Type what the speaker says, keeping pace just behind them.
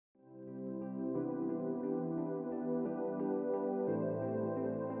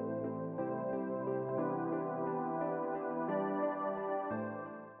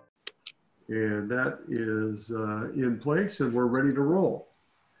And that is in place, and we're ready to roll.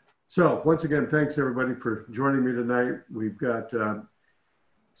 So once again, thanks everybody for joining me tonight. We've got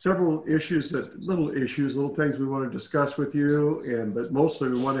several issues, little things we want to discuss with you, but mostly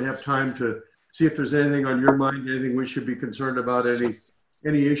we want to have time to see if there's anything on your mind, anything we should be concerned about,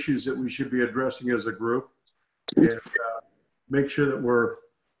 any issues that we should be addressing as a group, and make sure that we're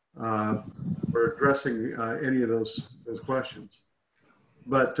addressing any of those questions.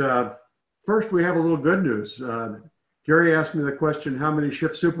 But first, we have a little good news. Gary asked me the question, how many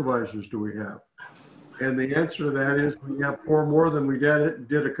shift supervisors do we have? And the answer to that is we have 4 more than we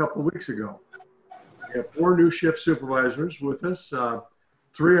did a couple of weeks ago. We have 4 new shift supervisors with us.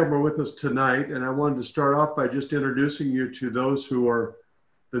 3 of them are with us tonight. And I wanted to start off by just introducing you to those who are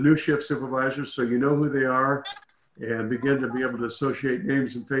the new shift supervisors, so you know who they are and begin to be able to associate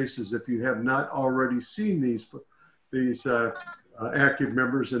names and faces if you have not already seen these active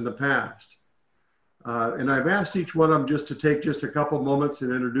members in the past. And I've asked each one of them just to take just a couple moments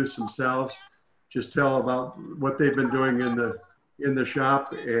and introduce themselves, just tell about what they've been doing in the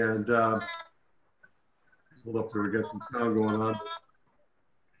shop, and hold up there, we got some sound going on.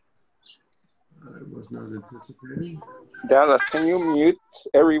 I was not anticipating. Dallas, can you mute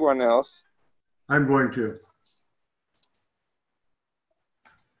everyone else? I'm going to.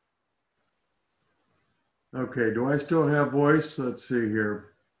 Okay, do I still have voice? Let's see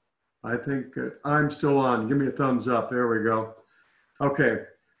here. I think I'm still on. Give me a thumbs up. There we go. Okay.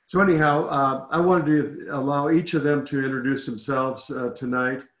 So anyhow, I wanted to allow each of them to introduce themselves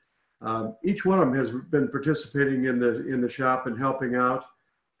tonight. Each one of them has been participating in the shop and helping out.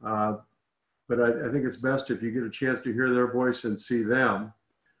 But I think it's best if you get a chance to hear their voice and see them.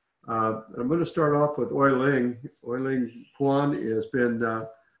 I'm going to start off with Oi Ling. Oi Ling Kwan has been,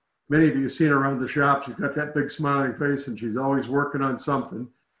 many of you have seen her around the shop. She's got that big smiling face and she's always working on something.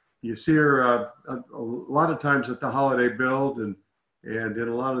 You see her a lot of times at the holiday build and in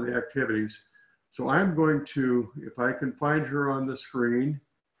a lot of the activities. So I'm going to, if I can find her on the screen,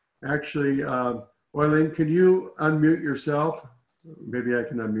 actually, Oi Ling, can you unmute yourself? Maybe I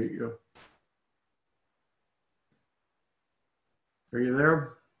can unmute you. Are you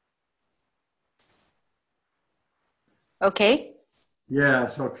there? Okay.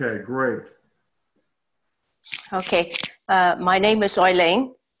 Yes, okay, great. Okay, my name is Oi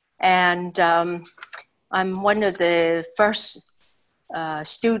Ling, and I'm one of the first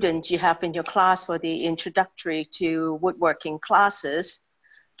students you have in your class for the introductory to woodworking classes.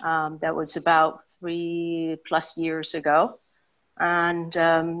 That was about 3+ years ago.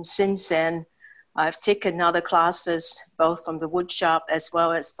 And since then, I've taken other classes, both from the wood shop as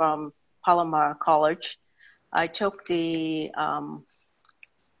well as from Palomar College. I took the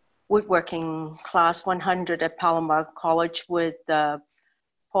woodworking class 100 at Palomar College with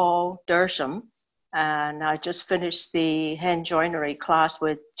Paul Dersham. And I just finished the hand joinery class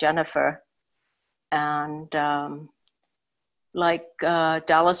with Jennifer. And like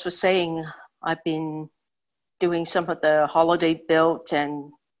Dallas was saying, I've been doing some of the holiday build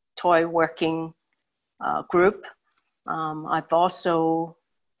and toy working group. I've also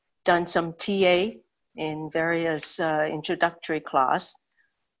done some TA in various introductory class.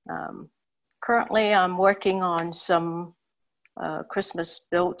 Currently, I'm working on some Christmas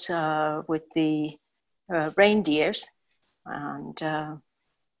built with the reindeers. And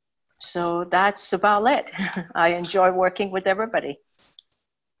so that's about it. I enjoy working with everybody.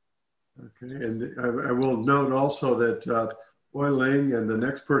 Okay, and I will note also that Oi Ling and the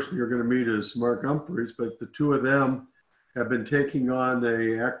next person you're going to meet is Mark Humphreys, but the 2 of them have been taking on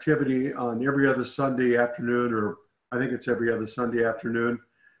an activity on every other Sunday afternoon, or I think it's every other Sunday afternoon,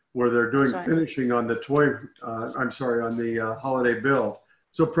 where they're doing finishing on the on the holiday build.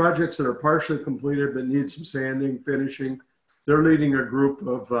 So projects that are partially completed but need some sanding, finishing. They're leading a group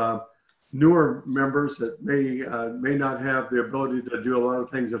of newer members that may not have the ability to do a lot of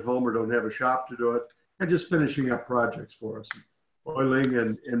things at home or don't have a shop to do it, and just finishing up projects for us. Oi Ling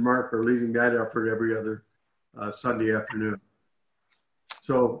and Mark are leading that effort every other Sunday afternoon.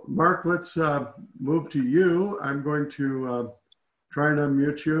 So Mark, let's move to you. I'm going to try and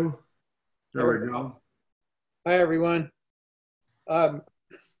unmute you. There we go. Hi, everyone.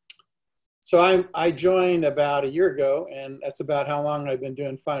 So I joined about a year ago, and that's about how long I've been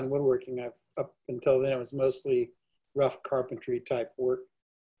doing fine woodworking. Up until then, it was mostly rough carpentry type work.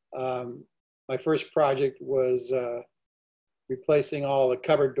 My first project was replacing all the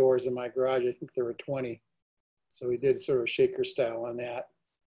cupboard doors in my garage. I think there were 20. So we did sort of shaker style on that.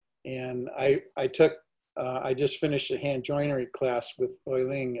 And I just finished a hand joinery class with Oi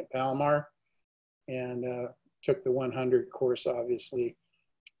Ling at Palomar, and took the 100 course, obviously.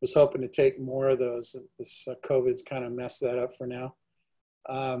 was hoping to take more of those. This COVID's kind of messed that up for now.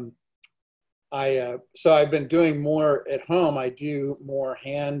 So I've been doing more at home. I do more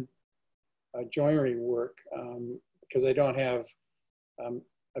hand joinery work because I don't have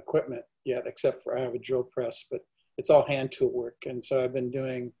equipment yet, except for I have a drill press, but it's all hand tool work. And so I've been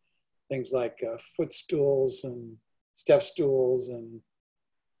doing things like footstools and step stools and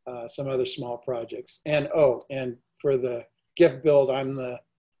some other small projects. And and for the gift build, I'm the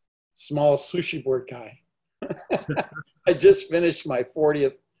small sushi board guy. I just finished my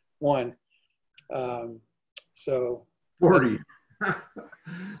 40th one. So 40.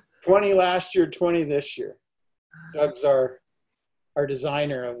 20 last year, 20 this year. Doug's our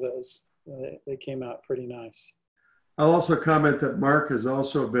designer of those. They came out pretty nice. I'll also comment that Mark has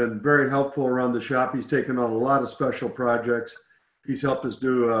also been very helpful around the shop. He's taken on a lot of special projects. He's helped us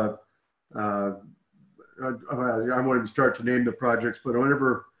do, I won't even start to name the projects, but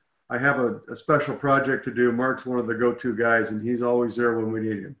whenever I have a special project to do, Mark's one of the go-to guys, and he's always there when we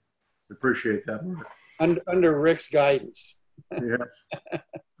need him. Appreciate that, Mark. Under Rick's guidance. Yes.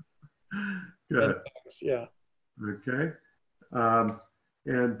 Good. Yeah. Okay.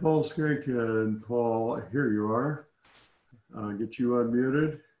 And Paul Skink and Paul, here you are. Get you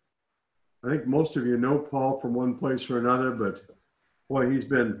unmuted. I think most of you know Paul from one place or another, but boy, he's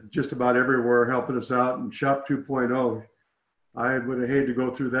been just about everywhere helping us out. And Shop 2.0, I would have hated to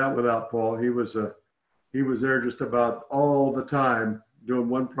go through that without Paul. He was there just about all the time, doing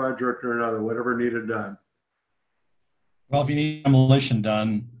one project or another, whatever needed done. Well, if you need demolition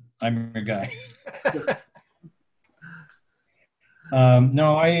done, I'm your guy.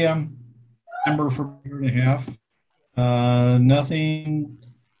 No, I am a member for a year and a half. Nothing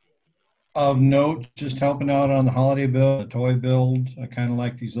of note, just helping out on the holiday build, the toy build. I kind of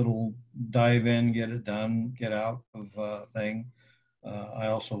like these little dive in, get it done, get out of thing. I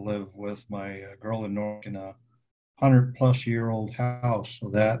also live with my girl in North in a 100-plus-year-old house, so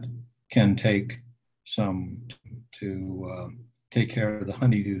that can take some to take care of the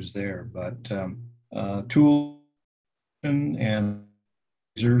honeydews there. But tools and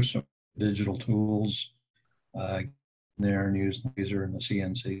lasers, some digital tools there, and use the laser and the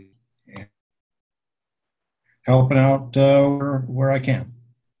CNC. And helping out where I can.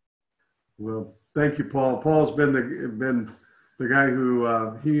 Well, thank you, Paul. Paul's been the guy who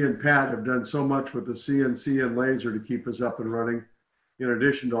he and Pat have done so much with the CNC and laser to keep us up and running, in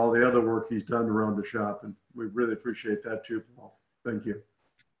addition to all the other work he's done around the shop. And we really appreciate that too, Paul. Thank you.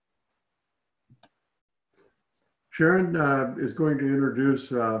 Sharon is going to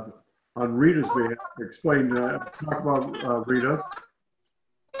introduce on Rita's behalf, talk about Rita.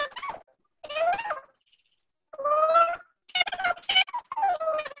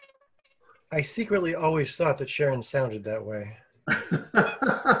 I secretly always thought that Sharon sounded that way.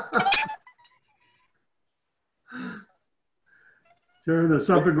 Sharon, there's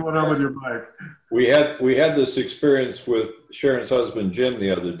something going on with your mic. We had this experience with Sharon's husband, Jim, the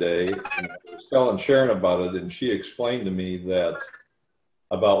other day. And I was telling Sharon about it, and she explained to me that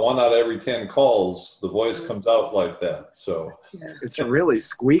about 1 out of every 10 calls, the voice comes out like that. So it's really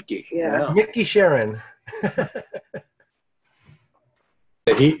squeaky. Yeah. Nicky Sharon.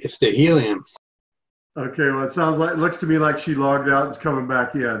 It's the helium. Okay, well, it looks to me like she logged out and is coming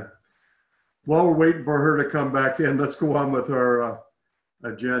back in. While we're waiting for her to come back in, let's go on with our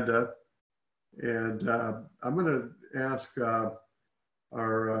agenda. And I'm going to ask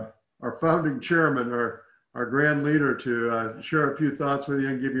our founding chairman, our grand leader, to share a few thoughts with you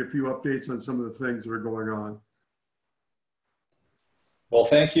and give you a few updates on some of the things that are going on. Well,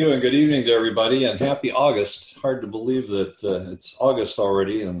 thank you, and good evening to everybody, and happy August. Hard to believe that it's August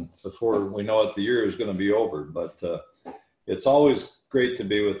already, and before we know it, the year is going to be over. But it's always great to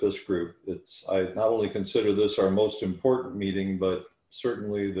be with this group. I not only consider this our most important meeting, but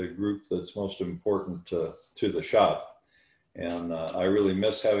certainly the group that's most important to the shop. And I really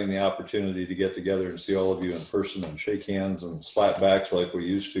miss having the opportunity to get together and see all of you in person and shake hands and slap backs like we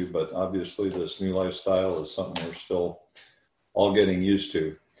used to. But obviously this new lifestyle is something we're still all getting used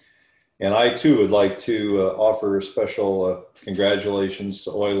to. And I too would like to offer a special congratulations to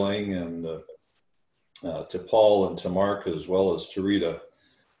Oiling and to Paul and to Mark, as well as to Rita.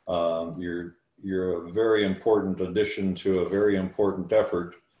 You're a very important addition to a very important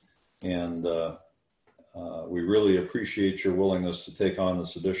effort, and we really appreciate your willingness to take on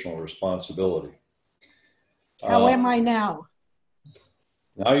this additional responsibility. How am I now?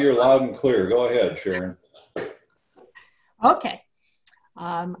 Now you're loud and clear. Go ahead, Sharon. Okay.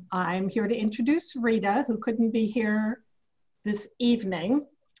 I'm here to introduce Rita, who couldn't be here this evening,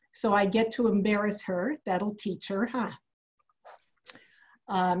 so I get to embarrass her. That'll teach her, huh?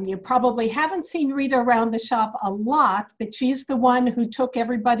 You probably haven't seen Rita around the shop a lot, but she's the one who took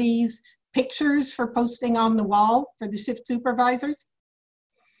everybody's pictures for posting on the wall for the Shift Supervisors.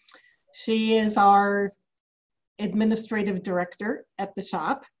 She is our administrative director at the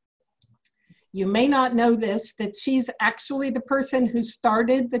shop. You may not know this, that she's actually the person who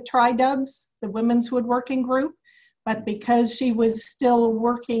started the Tri-Dubs, the Women's Woodworking Group, but because she was still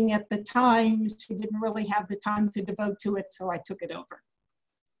working at the time, she didn't really have the time to devote to it, so I took it over.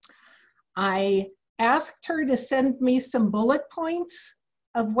 I asked her to send me some bullet points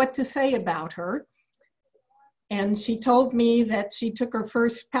of what to say about her. And she told me that she took her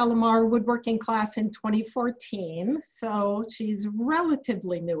first Palomar woodworking class in 2014. So she's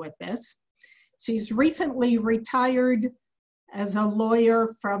relatively new at this. She's recently retired as a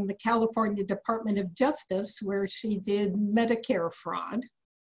lawyer from the California Department of Justice, where she did Medicare fraud.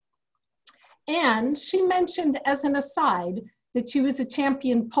 And she mentioned as an aside that she was a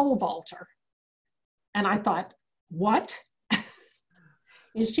champion pole vaulter. And I thought, what?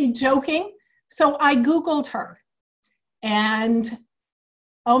 Is she joking? So I Googled her, and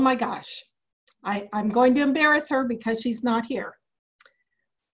oh my gosh, I'm going to embarrass her because she's not here.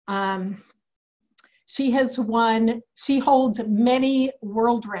 She holds many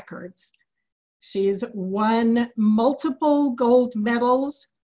world records. She's won multiple gold medals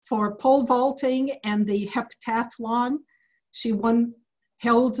for pole vaulting and the heptathlon. She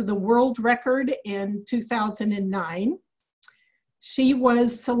held the world record in 2009. She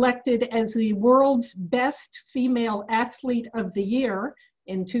was selected as the world's best female athlete of the year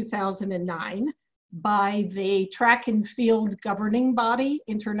in 2009 by the track and field governing body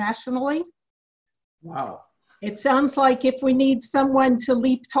internationally. Wow. It sounds like if we need someone to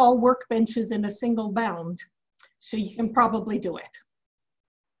leap tall workbenches in a single bound, she can probably do it.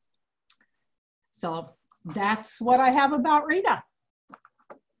 So that's what I have about Rita.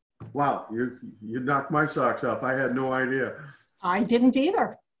 Wow, you knocked my socks off. I had no idea. I didn't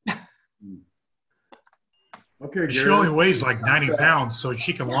either. Okay, she Gary. only weighs like 90 pounds, so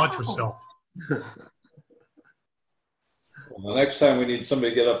she can launch herself. Well, the next time we need somebody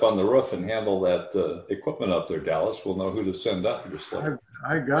to get up on the roof and handle that equipment up there, Dallas, we'll know who to send up. Just like...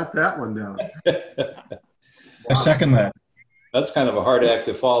 I got that one down. I second that. That's kind of a hard act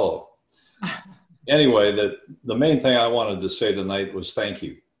to follow. Anyway, the main thing I wanted to say tonight was thank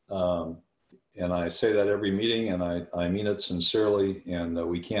you. And I say that every meeting, and I mean it sincerely, and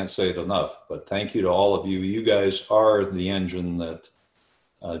we can't say it enough. But thank you to all of you. You guys are the engine that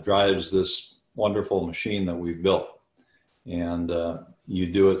drives this wonderful machine that we've built. And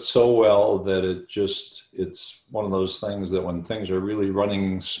you do it so well that it's one of those things that when things are really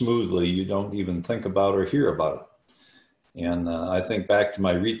running smoothly, you don't even think about or hear about it. And I think back to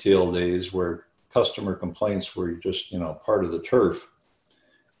my retail days where customer complaints were just, part of the turf.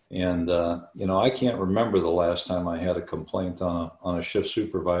 And, I can't remember the last time I had a complaint on a shift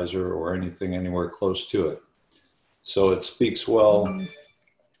supervisor or anything anywhere close to it. So it speaks well,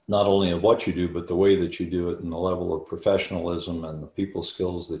 not only of what you do, but the way that you do it and the level of professionalism and the people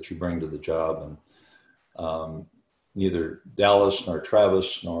skills that you bring to the job. And neither Dallas nor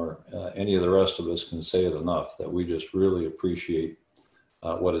Travis nor any of the rest of us can say it enough that we just really appreciate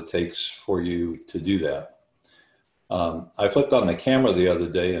what it takes for you to do that. I flipped on the camera the other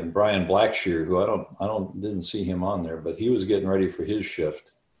day, and Brian Blackshear, who didn't see him on there, but he was getting ready for his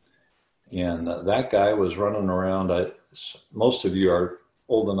shift. And that guy was running around. Most of you are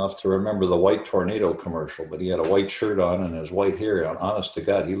old enough to remember the White Tornado commercial, but he had a white shirt on and his white hair on. Honest to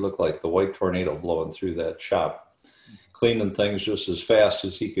God, he looked like the White Tornado blowing through that shop, cleaning things just as fast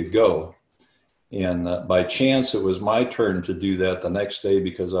as he could go. And by chance, it was my turn to do that the next day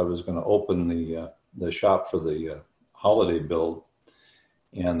because I was going to open the shop for the holiday build.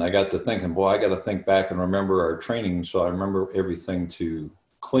 And I got to thinking, boy, I got to think back and remember our training. So I remember everything to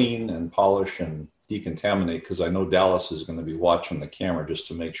clean and polish and decontaminate, because I know Dallas is going to be watching the camera just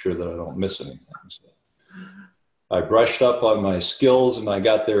to make sure that I don't miss anything. So I brushed up on my skills and I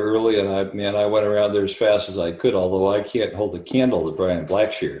got there early, and I went around there as fast as I could, although I can't hold a candle to Brian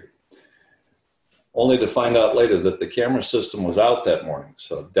Blackshear. Only to find out later that the camera system was out that morning.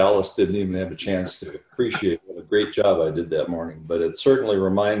 So Dallas didn't even have a chance to appreciate what a great job I did that morning. But it certainly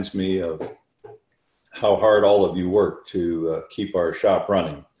reminds me of how hard all of you work to keep our shop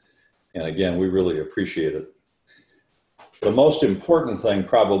running. And again, we really appreciate it. The most important thing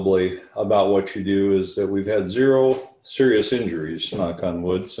probably about what you do is that we've had 0 serious injuries, knock on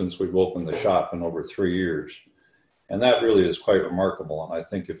wood, since we've opened the shop in over 3 years. And that really is quite remarkable. And I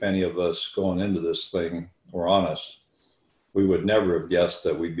think if any of us going into this thing were honest, we would never have guessed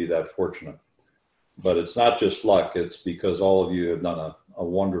that we'd be that fortunate. But it's not just luck. It's because all of you have done a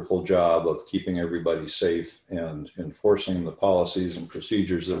wonderful job of keeping everybody safe and enforcing the policies and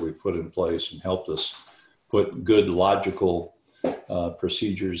procedures that we've put in place, and helped us put good, logical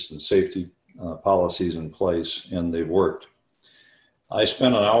procedures and safety policies in place, and they've worked. I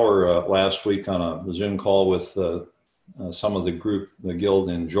spent an hour last week on a Zoom call with some of the guild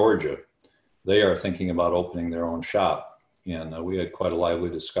in Georgia. They are thinking about opening their own shop, and we had quite a lively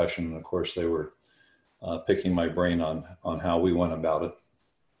discussion. And of course, they were picking my brain on how we went about it.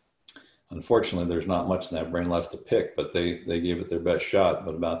 Unfortunately, there's not much in that brain left to pick, but they gave it their best shot.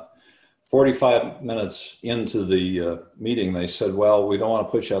 But about 45 minutes into the meeting, they said, well, we don't want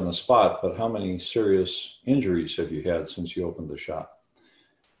to put you on the spot, but how many serious injuries have you had since you opened the shop?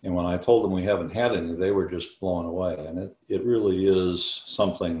 And when I told them we haven't had any, they were just blown away. And it really is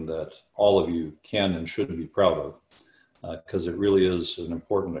something that all of you can and should be proud of, because it really is an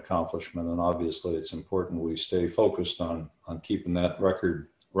important accomplishment. And obviously it's important we stay focused on keeping that record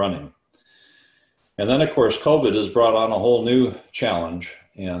running. And then of course, COVID has brought on a whole new challenge.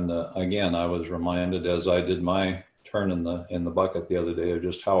 And again, I was reminded, as I did my turn in the bucket the other day, of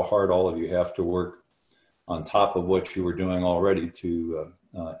just how hard all of you have to work on top of what you were doing already to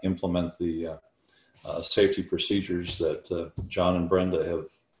implement the safety procedures that John and Brenda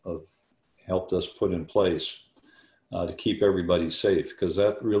have helped us put in place to keep everybody safe, because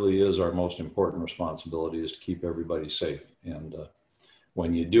that really is our most important responsibility, is to keep everybody safe. And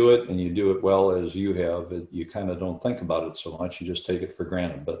when you do it, and you do it well as you have, you kind of don't think about it so much. You just take it for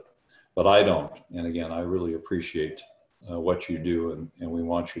granted. But I don't. And again, I really appreciate what you do, and we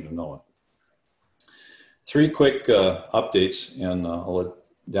want you to know it. 3 quick updates, and I'll let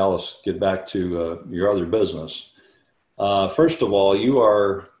Dallas get back to your other business. First of all, you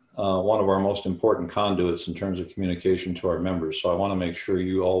are one of our most important conduits in terms of communication to our members. So I want to make sure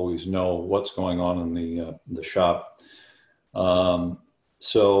you always know what's going on in the shop.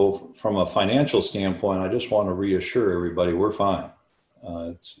 So from a financial standpoint, I just want to reassure everybody we're fine.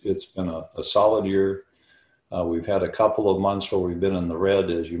 It's been a solid year. We've had a couple of months where we've been in the red,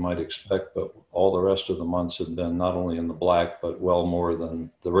 as you might expect, but all the rest of the months have been not only in the black, but well more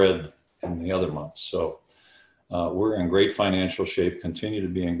than the red in the other months. So we're in great financial shape, continue to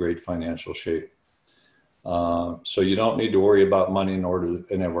be in great financial shape. So you don't need to worry about money, nor do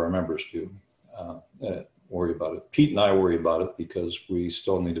any of our members do worry about it. Pete and I worry about it because we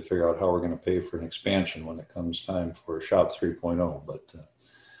still need to figure out how we're going to pay for an expansion when it comes time for Shop 3.0.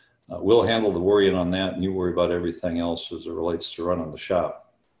 But we'll handle the worrying on that, and you worry about everything else as it relates to running the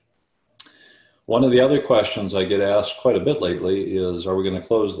shop. One of the other questions I get asked quite a bit lately is, are we going to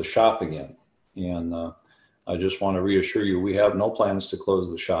close the shop again? And I just want to reassure you, we have no plans to close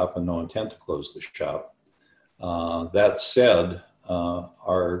the shop and no intent to close the shop. That said,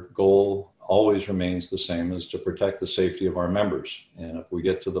 our goal always remains the same, is to protect the safety of our members. And if we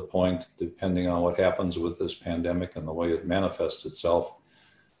get to the point, depending on what happens with this pandemic and the way it manifests itself,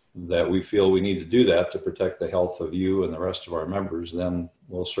 that we feel we need to do that to protect the health of you and the rest of our members, then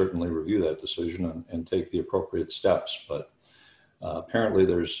we'll certainly review that decision and take the appropriate steps. But apparently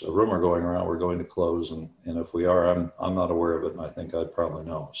there's a rumor going around we're going to close, and if we are, I'm not aware of it, and I think I'd probably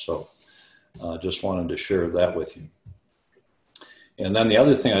know. So just wanted to share that with you. And then the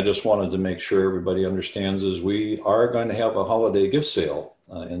other thing I just wanted to make sure everybody understands is we are going to have a holiday gift sale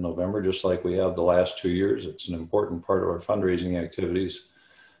in November, just like we have the last 2 years. It's an important part of our fundraising activities.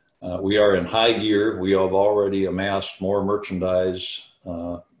 We are in high gear. We have already amassed more merchandise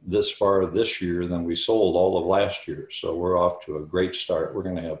this far this year than we sold all of last year. So we're off to a great start. We're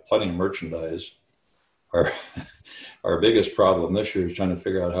going to have plenty of merchandise. Our biggest problem this year is trying to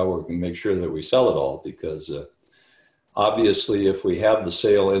figure out how we can make sure that we sell it all, because obviously if we have the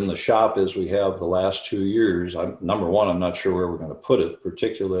sale in the shop as we have the last 2 years, number one, I'm not sure where we're going to put it,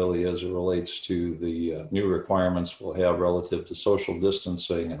 particularly as it relates to the new requirements we'll have relative to social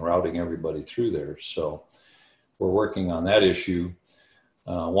distancing and routing everybody through there. So we're working on that issue.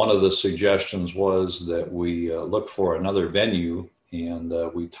 One of the suggestions was that we look for another venue, and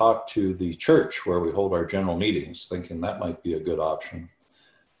we talked to the church where we hold our general meetings, thinking that might be a good option.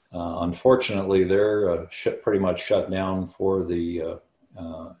 Unfortunately, they're pretty much shut down for the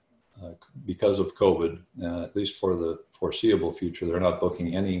because of COVID, at least for the foreseeable future. They're not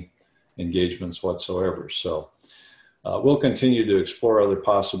booking any engagements whatsoever. So we'll continue to explore other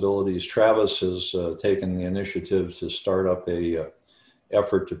possibilities. Travis has taken the initiative to start up a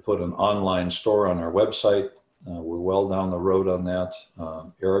effort to put an online store on our website. We're well down the road on that.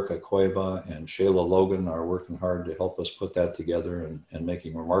 Erica Cueva and Shayla Logan are working hard to help us put that together and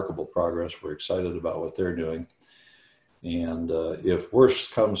making remarkable progress. We're excited about what they're doing. And if worse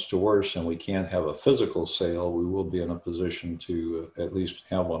comes to worse and we can't have a physical sale, we will be in a position to at least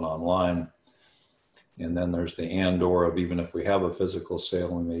have one online. And then there's the and/or of even if we have a physical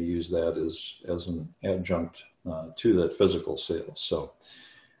sale, we may use that as an adjunct to that physical sale. So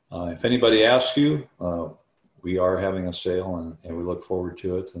if anybody asks you, we are having a sale and we look forward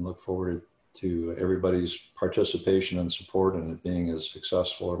to it and look forward to everybody's participation and support and it being as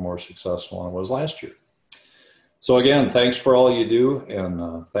successful or more successful than it was last year. So again, thanks for all you do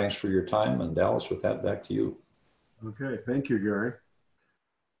and thanks for your time. And Dallas, with that, back to you. Okay, thank you, Gary.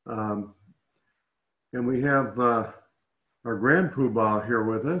 And we have our grand poobah here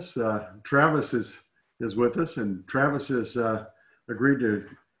with us. Travis is with us, and Travis has agreed to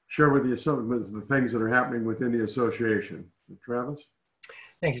share with you some of the things that are happening within the association. Travis?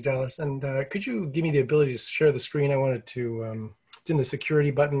 Thanks, Dallas. And could you give me the ability to share the screen? I wanted to, it's in the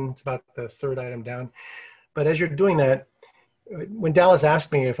security button. It's about the third item down. But as you're doing that, when Dallas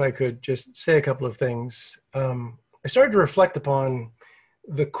asked me if I could just say a couple of things, I started to reflect upon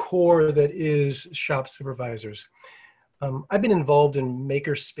the core that is shop supervisors. I've been involved in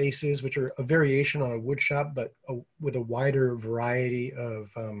maker spaces, which are a variation on a wood shop, but with a wider variety of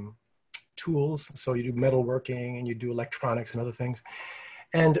tools. So you do metalworking and you do electronics and other things.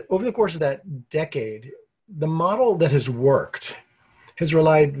 And over the course of that decade, the model that has worked has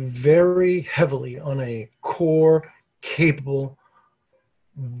relied very heavily on a core, capable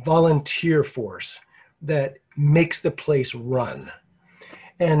volunteer force that makes the place run.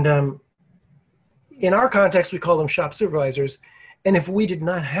 And in our context, we call them shop supervisors. And if we did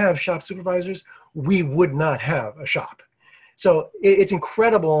not have shop supervisors, we would not have a shop. So it's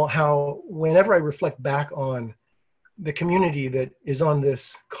incredible how whenever I reflect back on the community that is on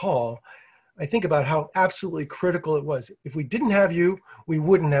this call, I think about how absolutely critical it was. If we didn't have you, we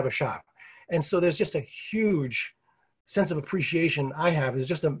wouldn't have a shop. And so there's just a huge sense of appreciation I have as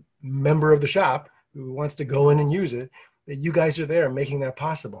just a member of the shop who wants to go in and use it, that you guys are there making that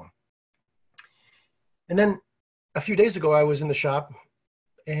possible. And then a few days ago, I was in the shop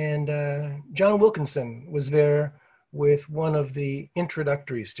and John Wilkinson was there with one of the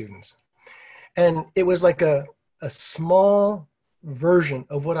introductory students. And it was like a small version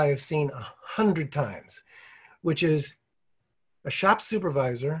of what I have seen 100 times, which is a shop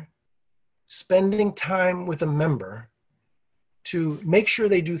supervisor spending time with a member to make sure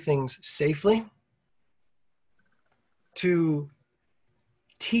they do things safely, to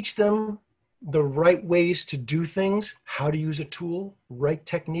teach them the right ways to do things, how to use a tool, right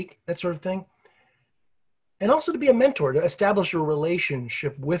technique, that sort of thing. And also to be a mentor, to establish a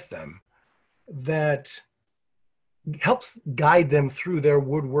relationship with them that helps guide them through their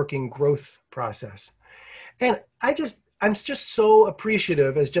woodworking growth process. And I'm just so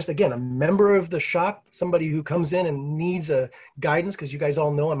appreciative as just, again, a member of the shop, somebody who comes in and needs a guidance, because you guys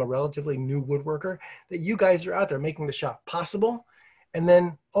all know I'm a relatively new woodworker, that you guys are out there making the shop possible, and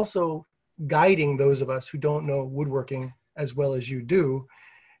then also guiding those of us who don't know woodworking as well as you do.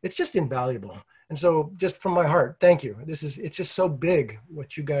 It's just invaluable. And so just from my heart, thank you. It's just so big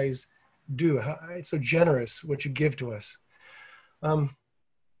what you guys do. It's so generous what you give to us.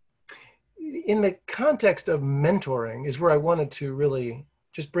 In the context of mentoring is where I wanted to really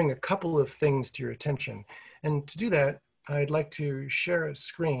just bring a couple of things to your attention. And to do that, I'd like to share a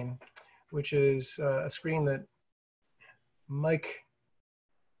screen, which is a screen that Mike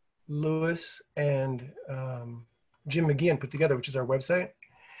Lewis and Jim McGeehan put together, which is our website.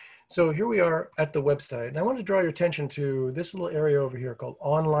 So here we are at the website. And I want to draw your attention to this little area over here called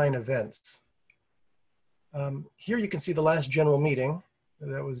online events. Here you can see the last general meeting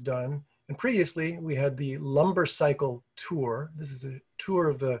that was done. And previously we had the Lumber Cycle tour. This is a tour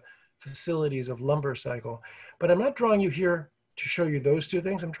of the facilities of Lumber Cycle. But I'm not drawing you here to show you those two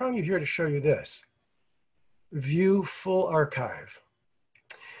things. I'm drawing you here to show you this. View full archive.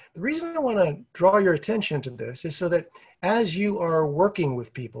 The reason I want to draw your attention to this is so that as you are working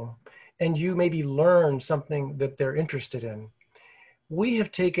with people and you maybe learn something that they're interested in, we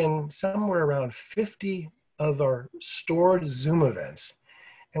have taken somewhere around 50 of our stored Zoom events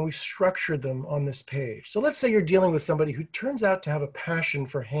and we've structured them on this page. So let's say you're dealing with somebody who turns out to have a passion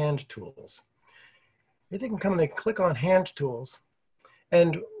for hand tools. They can come and they click on hand tools,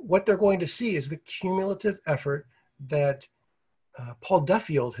 and what they're going to see is the cumulative effort that Paul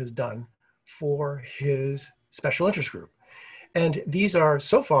Duffield has done for his special interest group. And these are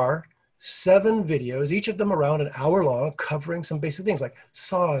so far 7 videos, each of them around an hour long, covering some basic things like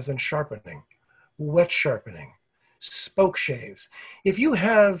saws and sharpening, wet sharpening, spoke shaves. If you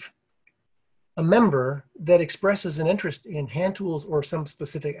have a member that expresses an interest in hand tools or some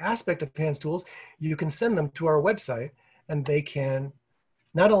specific aspect of hand tools, you can send them to our website and they can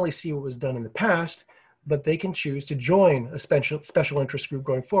not only see what was done in the past, but they can choose to join a special interest group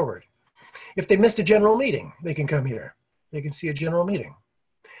going forward. If they missed a general meeting, they can come here. They can see a general meeting.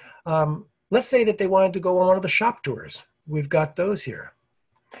 Let's say that they wanted to go on one of the shop tours. We've got those here.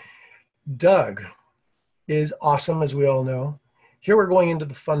 Doug is awesome, as we all know. Here we're going into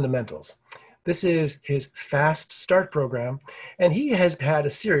the fundamentals. This is his Fast Start program, and he has had a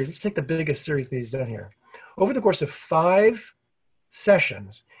series. Let's take the biggest series that he's done here. Over the course of 5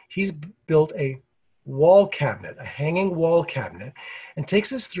 sessions, he's built a wall cabinet, a hanging wall cabinet, and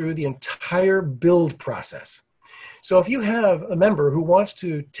takes us through the entire build process. So if you have a member who wants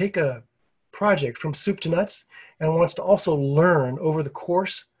to take a project from soup to nuts and wants to also learn over the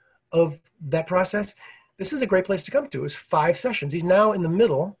course of that process, this is a great place to come to. It's 5 sessions. He's now in the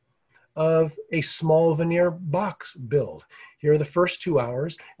middle of a small veneer box build. Here are the first 2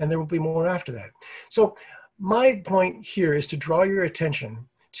 hours, and there will be more after that. So my point here is to draw your attention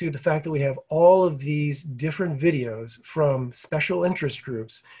to the fact that we have all of these different videos from special interest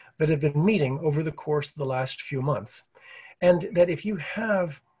groups that have been meeting over the course of the last few months. And that if you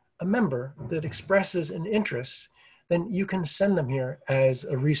have a member that expresses an interest, then you can send them here as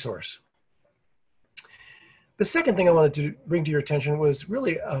a resource. The second thing I wanted to bring to your attention was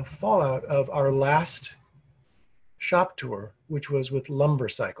really a fallout of our last shop tour, which was with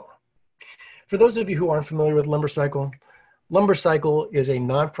Lumbercycle. For those of you who aren't familiar with Lumbercycle, Lumbercycle is a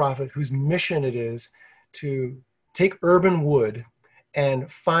nonprofit whose mission it is to take urban wood and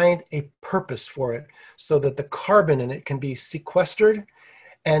find a purpose for it so that the carbon in it can be sequestered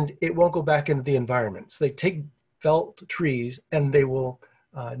and it won't go back into the environment. So they take felled trees and they will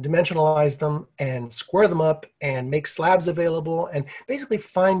dimensionalize them and square them up and make slabs available and basically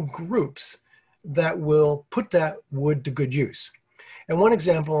find groups that will put that wood to good use. And one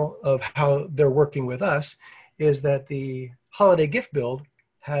example of how they're working with us is that the holiday gift build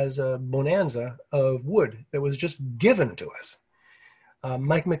has a bonanza of wood that was just given to us.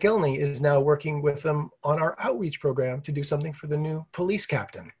 Mike McElney is now working with them on our outreach program to do something for the new police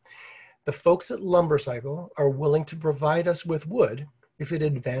captain. The folks at Lumbercycle are willing to provide us with wood if it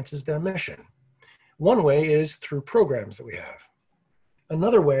advances their mission. One way is through programs that we have.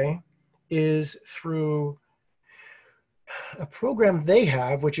 Another way is through a program they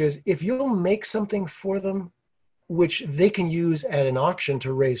have, which is if you'll make something for them which they can use at an auction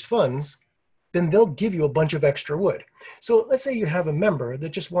to raise funds, then they'll give you a bunch of extra wood. So let's say you have a member that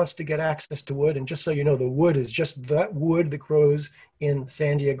just wants to get access to wood, and just so you know, the wood is just that wood that grows in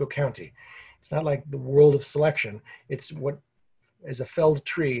San Diego County. It's not like the world of selection. It's what is a felled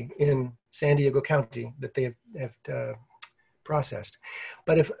tree in San Diego County that they have processed.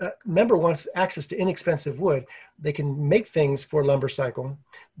 But if a member wants access to inexpensive wood, they can make things for Lumbercycle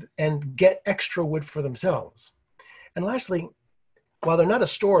and get extra wood for themselves. And lastly, while they're not a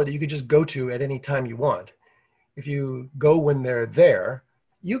store that you could just go to at any time you want, if you go when they're there,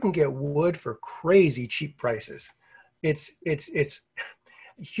 you can get wood for crazy cheap prices. It's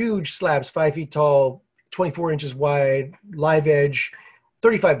huge slabs, 5 feet tall, 24 inches wide, live edge,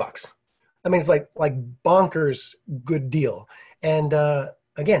 $35. I mean, it's like bonkers good deal. And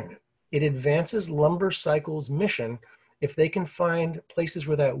again, it advances Lumbercycle's mission if they can find places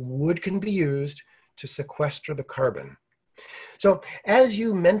where that wood can be used to sequester the carbon. So as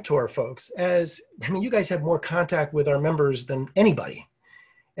you mentor folks, you guys have more contact with our members than anybody.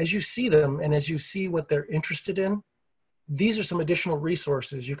 As you see them and as you see what they're interested in, these are some additional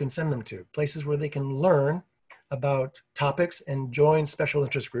resources you can send them to, places where they can learn about topics and join special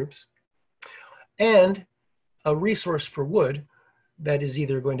interest groups, and a resource for wood that is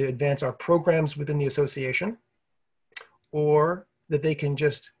either going to advance our programs within the association, or that they can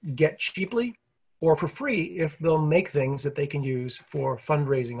just get cheaply or for free if they'll make things that they can use for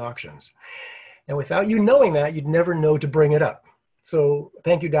fundraising auctions. And without you knowing that, you'd never know to bring it up. So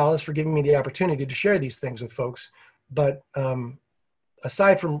thank you, Dallas, for giving me the opportunity to share these things with folks. But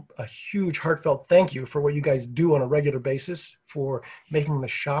aside from a huge heartfelt thank you for what you guys do on a regular basis for making the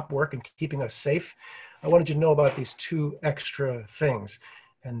shop work and keeping us safe, I wanted you to know about these 2 extra things.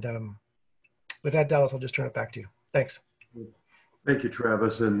 And with that, Dallas, I'll just turn it back to you. Thanks. Thank you,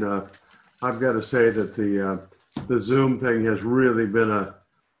 Travis. And I've got to say that the Zoom thing has really been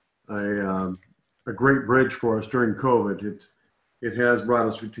a great bridge for us during COVID. It has brought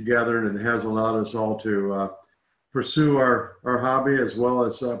us together, and it has allowed us all to pursue our hobby, as well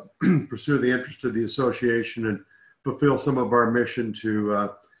as pursue the interest of the association and fulfill some of our mission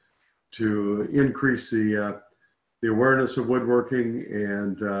to increase the awareness of woodworking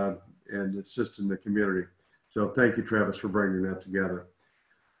and assist in the community. So thank you, Travis, for bringing that together.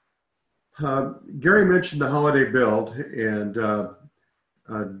 Gary mentioned the holiday build, and Doug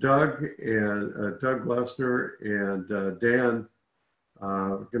Glessner and Dan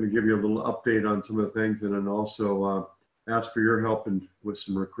going to give you a little update on some of the things, and then also ask for your help with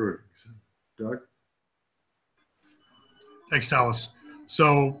some recruiting. So, Doug? Thanks, Dallas.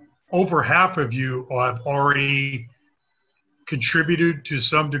 So over half of you have already contributed to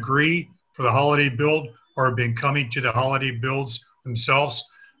some degree for the holiday build or have been coming to the holiday builds themselves.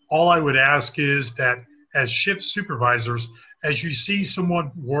 All I would ask is that as shift supervisors, as you see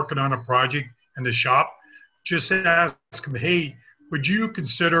someone working on a project in the shop, just ask them, hey, would you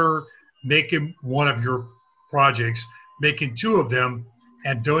consider making one of your projects, making 2 of them,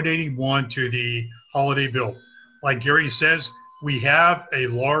 and donating 1 to the holiday build? Like Gary says, we have a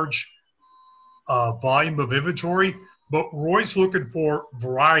large volume of inventory, but we're always looking for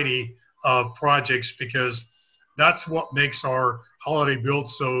variety of projects because that's what makes our holiday build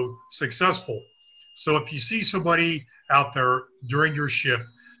so successful. So if you see somebody out there during your shift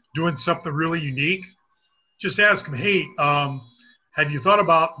doing something really unique, just ask them, hey, have you thought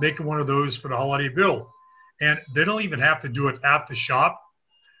about making one of those for the holiday build? And they don't even have to do it at the shop.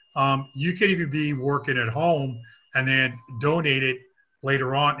 You could even be working at home and then donate it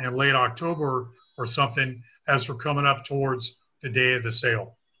later on in late October or something as we're coming up towards the day of the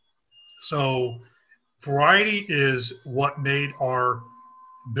sale. So variety is what made our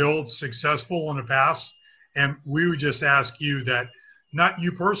build successful in the past. And we would just ask you that, not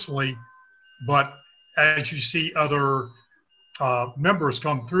you personally, but as you see other members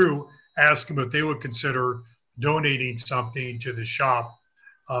come through, ask them if they would consider donating something to the shop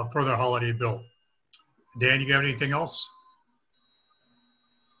for their holiday build. Dan, you got anything else?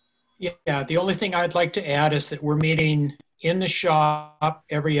 Yeah, the only thing I'd like to add is that we're meeting in the shop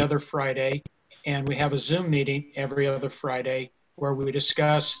every other Friday, and we have a Zoom meeting every other Friday where we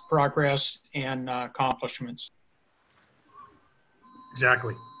discuss progress and accomplishments.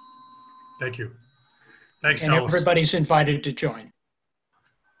 Exactly. Thank you. Thanks, and Dallas. Everybody's invited to join.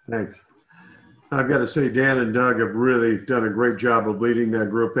 Thanks. I've got to say, Dan and Doug have really done a great job of leading that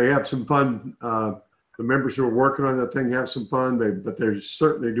group. They have some fun. The members who are working on that thing have some fun, but they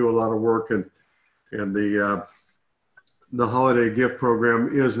certainly do a lot of work. And the holiday gift program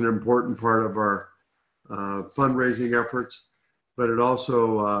is an important part of our fundraising efforts, but it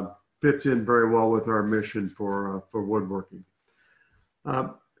also fits in very well with our mission for woodworking.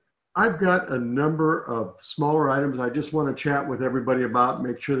 I've got a number of smaller items I just want to chat with everybody about,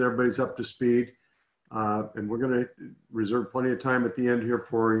 make sure that everybody's up to speed. And we're going to reserve plenty of time at the end here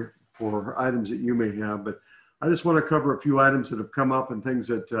for items that you may have. But I just want to cover a few items that have come up and things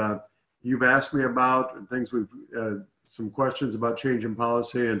that you've asked me about and things we've, some questions about change in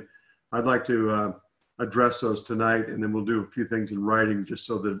policy. And I'd like to address those tonight, and then we'll do a few things in writing just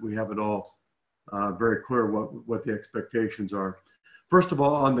so that we have it all very clear what the expectations are. First of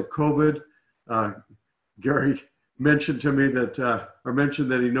all, on the COVID, Gary mentioned to me that, or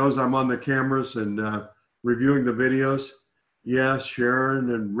mentioned that he knows I'm on the cameras and reviewing the videos. Yes,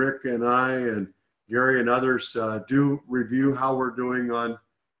 Sharon and Rick and I and Gary and others do review how we're doing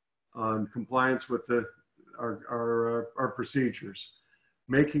on compliance with our procedures,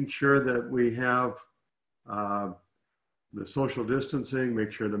 making sure that we have the social distancing,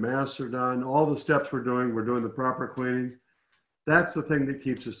 make sure the masks are done, all the steps we're doing the proper cleaning. That's the thing that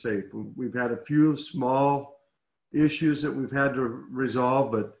keeps us safe. We've had a few small issues that we've had to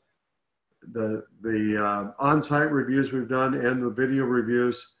resolve, but the on-site reviews we've done and the video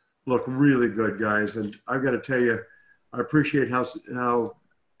reviews look really good, guys. And I've got to tell you, I appreciate how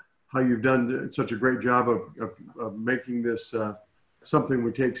you've done such a great job of making this something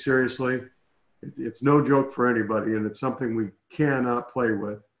we take seriously. It's no joke for anybody, and it's something we cannot play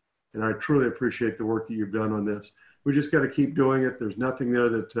with. And I truly appreciate the work that you've done on this. We just got to keep doing it. There's nothing there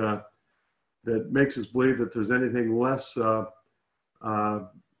that makes us believe that there's anything less of a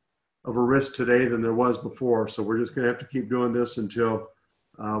risk today than there was before. So we're just going to have to keep doing this until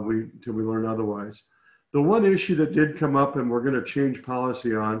we learn otherwise. The one issue that did come up, and we're going to change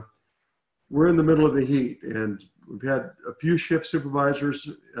policy on, we're in the middle of the heat, and we've had a few shift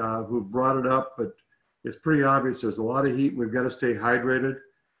supervisors who brought it up, but it's pretty obvious there's a lot of heat and we've got to stay hydrated.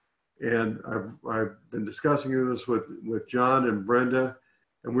 And I've been discussing this with John and Brenda,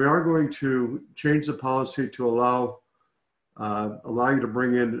 and we are going to change the policy to allow you to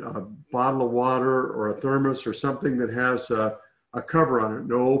bring in a bottle of water or a thermos or something that has a cover on it,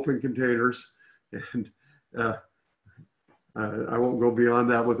 no open containers. And I won't go beyond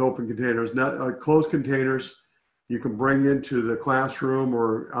that with open containers. Not closed containers you can bring into the classroom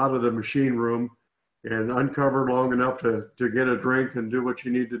or out of the machine room and uncover long enough to get a drink and do what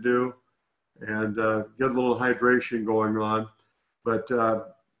you need to do. and get a little hydration going on. But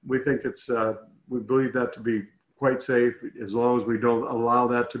we think we believe that to be quite safe as long as we don't allow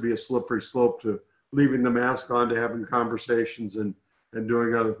that to be a slippery slope to leaving the mask on to having conversations and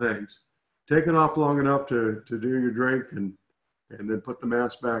doing other things. Take it off long enough to do your drink and then put the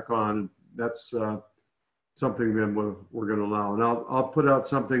mask back on. That's something then we're going to allow. And I'll put out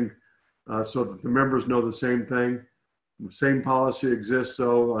something so that the members know the same thing. The same policy exists,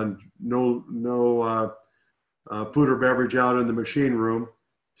 so on no food or beverage out in the machine room.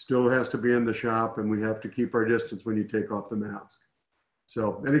 Still has to be in the shop, and we have to keep our distance when you take off the mask.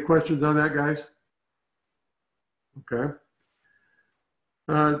 So any questions on that, guys? Okay.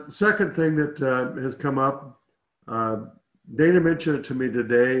 Second thing that has come up, Dana mentioned it to me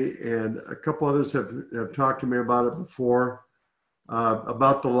today, and a couple others have talked to me about it before,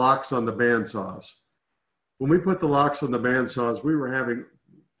 about the locks on the bandsaws. When we put the locks on the bandsaws, we were having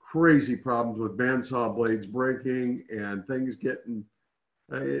crazy problems with bandsaw blades breaking and things getting,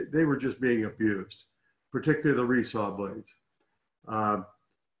 they were just being abused, particularly the resaw blades.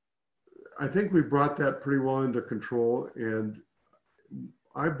 I think we brought that pretty well into control, and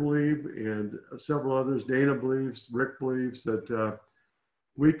I believe, and several others, Dana believes, Rick believes, that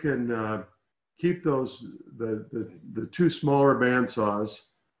we can keep those, the two smaller bandsaws,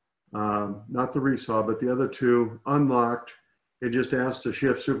 not the resaw, but the other two unlocked, and just ask the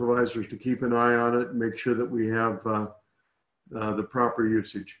shift supervisors to keep an eye on it and make sure that we have the proper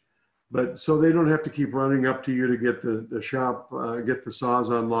usage. But so they don't have to keep running up to you to get the shop, get the saws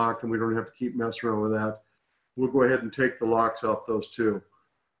unlocked, and we don't have to keep messing around with that. We'll go ahead and take the locks off those two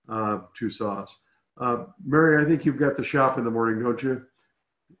saws. Mary, I think you've got the shop in the morning, don't you?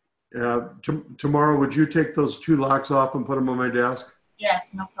 Tomorrow, would you take those two locks off and put them on my desk? Yes,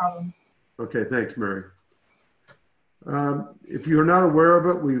 no problem. Okay, thanks, Mary. If you're not aware of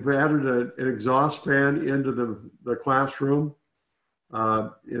it, we've added an exhaust fan into the classroom.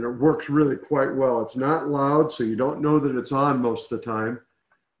 And it works really quite well. It's not loud, so you don't know that it's on most of the time,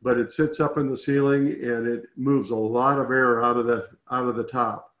 but it sits up in the ceiling and it moves a lot of air out of the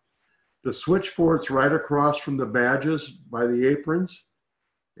top. The switch for it's right across from the badges by the aprons,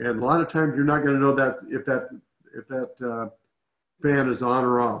 and a lot of times you're not going to know that if that fan is on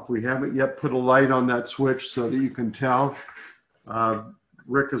or off. We haven't yet put a light on that switch so that you can tell.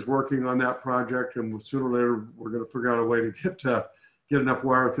 Rick is working on that project, and sooner or later we're going to figure out a way to get enough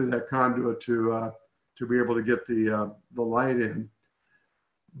wire through that conduit to be able to get the light in.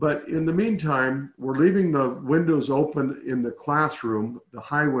 But in the meantime, we're leaving the windows open in the classroom, the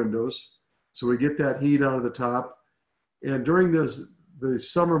high windows, so we get that heat out of the top. And during the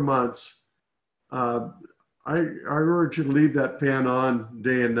summer months, I urge you to leave that fan on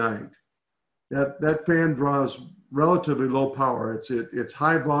day and night. That fan draws relatively low power. It's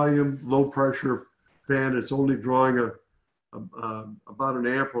high volume, low pressure fan. It's only drawing about an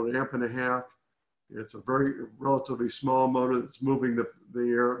amp or an amp and a half. It's a very relatively small motor that's moving the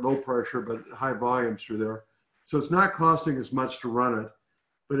air, low pressure, but high volumes through there. So it's not costing as much to run it,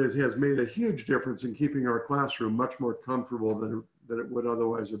 but it has made a huge difference in keeping our classroom much more comfortable than it would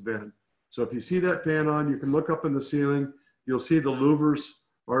otherwise have been. So if you see that fan on, you can look up in the ceiling. You'll see the louvers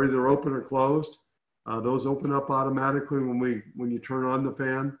are either open or closed. Those open up automatically when you turn on the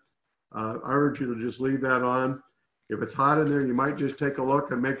fan. I urge you to just leave that on. If it's hot in there, you might just take a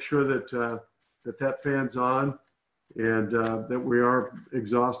look and make sure that that fan's on and that we are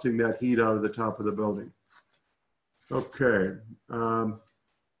exhausting that heat out of the top of the building. Okay.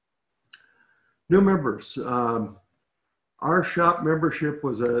 New members. Our shop membership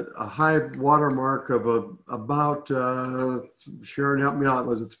was a high watermark of about, Sharon, help me out,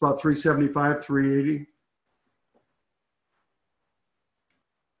 it's about 375, 380?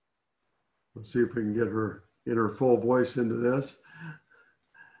 Let's see if we can get her full voice into this.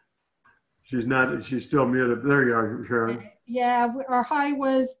 She's still muted. There you are, Sharon. Yeah, our high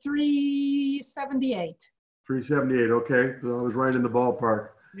was 378. 378, okay. So I was right in the ballpark.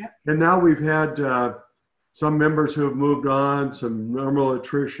 Yep. And now we've had some members who have moved on, some normal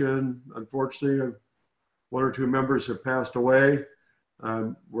attrition. Unfortunately, one or two members have passed away.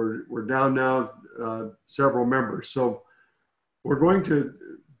 We're down now several members. So we're going to,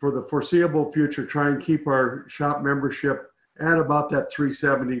 for the foreseeable future, try and keep our shop membership at about that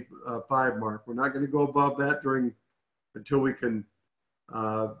 375 mark. We're not going to go above that until we can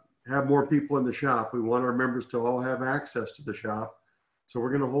have more people in the shop. We want our members to all have access to the shop. So we're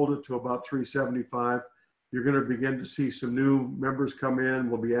going to hold it to about 375. You're going to begin to see some new members come in.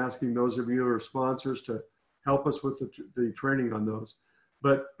 We'll be asking those of you who are sponsors to help us with the training on those.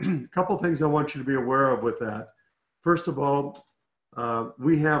 But a couple things I want you to be aware of with that. First of all,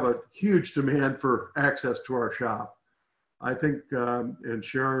 we have a huge demand for access to our shop. I think, and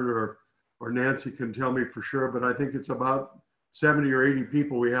Sharon or Nancy can tell me for sure, but I think it's about 70 or 80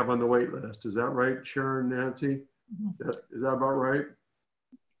 people we have on the wait list. Is that right, Sharon, Nancy? Is that about right?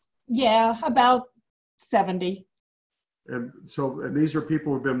 Yeah, about 70. And so, and these are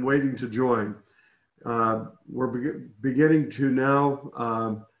people who've been waiting to join. We're beginning to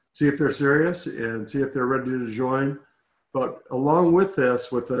now see if they're serious and see if they're ready to join. But along with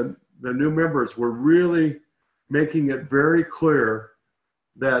this, with the new members, we're really making it very clear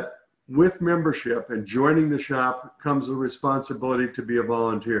that with membership and joining the shop comes a responsibility to be a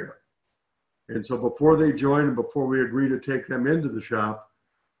volunteer. And so before they join and before we agree to take them into the shop,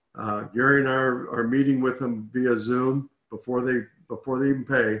 Gary and I are meeting with them via Zoom before they even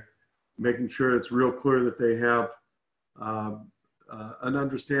pay, making sure it's real clear that they have an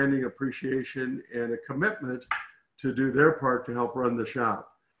understanding, appreciation, and a commitment to do their part to help run the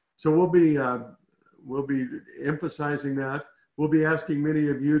shop. So we'll be emphasizing that. We'll be asking many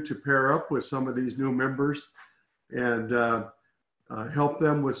of you to pair up with some of these new members and help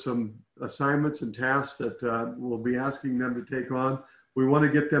them with some assignments and tasks that we'll be asking them to take on. We want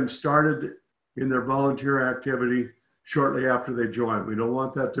to get them started in their volunteer activity shortly after they join. We don't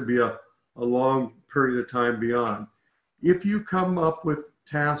want that to be a long period of time beyond. If you come up with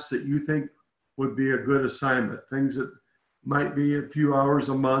tasks that you think would be a good assignment, things that might be a few hours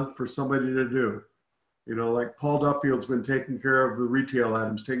a month for somebody to do, you know, like Paul Duffield's been taking care of the retail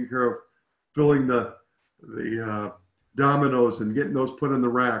items, taking care of filling the dominoes and getting those put in the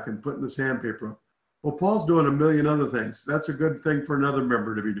rack and putting the sandpaper up. Well, Paul's doing a million other things. That's a good thing for another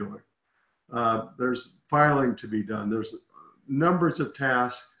member to be doing. There's filing to be done. There's numbers of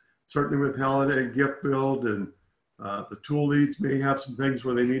tasks, certainly with holiday gift build, and the tool leads may have some things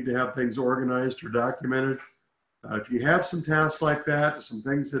where they need to have things organized or documented. If you have some tasks like that, some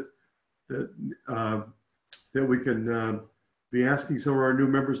things that we can be asking some of our new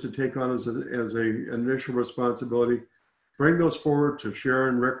members to take on as an initial responsibility, bring those forward to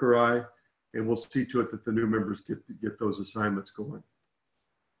Sharon, Rick, or I, and we'll see to it that the new members get those assignments going.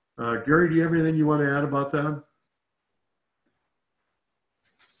 Gary, do you have anything you want to add about that?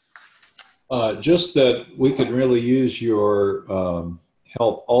 Just that we could really use your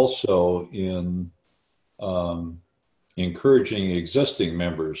help also in encouraging existing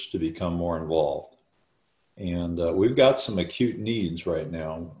members to become more involved. And we've got some acute needs right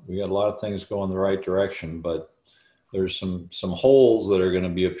now. We got a lot of things going the right direction, but there's some holes that are going to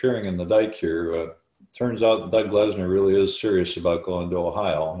be appearing in the dike here. Turns out Doug Lesnar really is serious about going to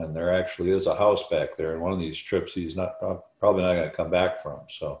Ohio, and there actually is a house back there. And one of these trips he's probably not going to come back from.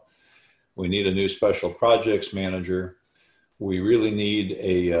 So we need a new special projects manager. We really need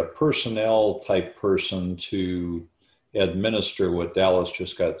a personnel type person to administer what Dallas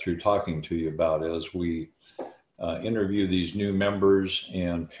just got through talking to you about as we interview these new members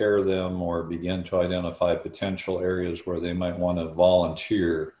and pair them or begin to identify potential areas where they might want to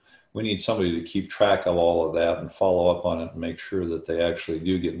volunteer. We need somebody to keep track of all of that and follow up on it and make sure that they actually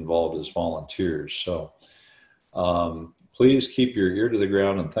do get involved as volunteers. So please keep your ear to the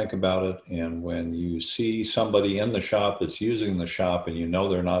ground and think about it. And when you see somebody in the shop that's using the shop and you know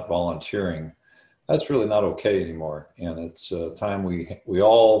they're not volunteering, that's really not okay anymore. And it's time we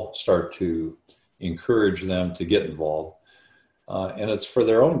all start to encourage them to get involved. And it's for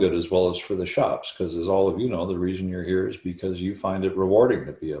their own good as well as for the shops, because as all of you know, the reason you're here is because you find it rewarding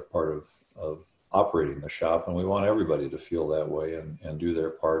to be a part of operating the shop. And we want everybody to feel that way and do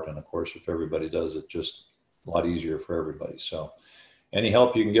their part. And of course, if everybody does it, just a lot easier for everybody. So any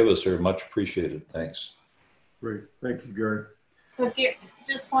help you can give us are much appreciated. Thanks. Great. Thank you, Gary. So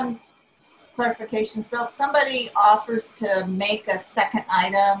just one clarification. So if somebody offers to make a second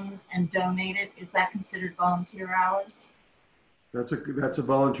item and donate it, is that considered volunteer hours? That's a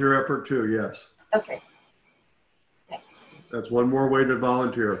volunteer effort too, yes. Okay. Thanks. That's one more way to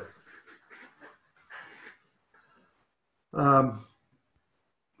volunteer.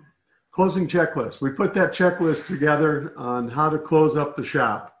 Closing checklist. We put that checklist together on how to close up the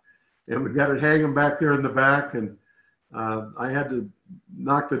shop, and we got it hanging back there in the back, and I had to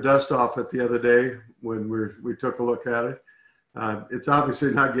knock the dust off it the other day when we took a look at it. It's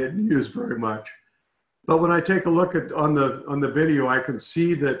obviously not getting used very much. But when I take a look at on the video, I can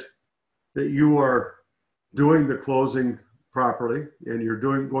see that you are doing the closing properly and you're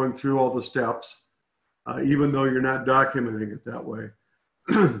going through all the steps, even though you're not documenting it that way.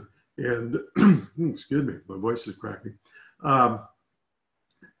 And excuse me, my voice is cracking. And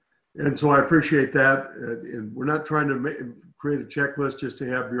so I appreciate that. And we're not trying to create a checklist just to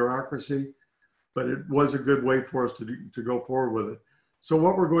have bureaucracy. but it was a good way for us to go forward with it. So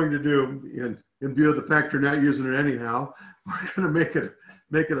what we're going to do, in view of the fact you're not using it anyhow, we're going to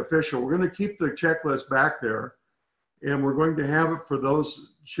make it official. We're going to keep the checklist back there, and we're going to have it for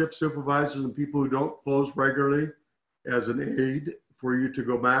those shift supervisors and people who don't close regularly as an aid for you to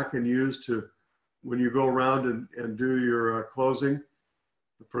go back and use to when you go around and do your closing.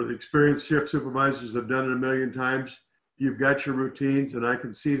 For the experienced shift supervisors that have done it a million times, you've got your routines, and I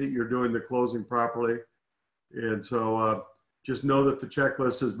can see that you're doing the closing properly. And so just know that the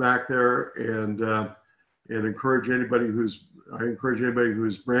checklist is back there, and encourage anybody who's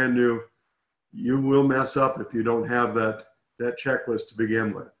brand new. You will mess up if you don't have that checklist to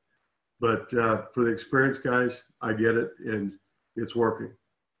begin with. But for the experienced guys, I get it, and it's working.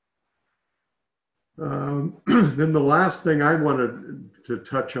 Then the last thing I wanted to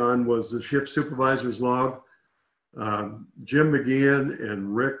touch on was the shift supervisor's log. Jim McGeehan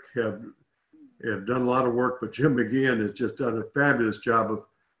and Rick have done a lot of work, but Jim McGeehan has just done a fabulous job of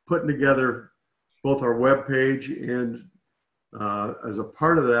putting together both our web page and as a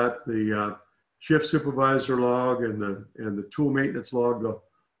part of that, the shift supervisor log and the tool maintenance log,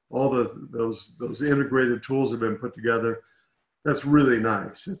 all those integrated tools have been put together. That's really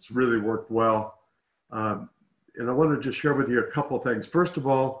nice. It's really worked well. And I want to just share with you a couple of things. First of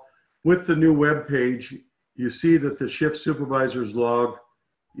all, with the new web page, you see that the shift supervisor's log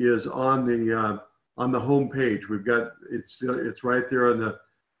is on the home page. We've got it's right there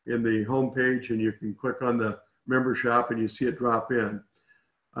in the home page, and you can click on the member shop and you see it drop in.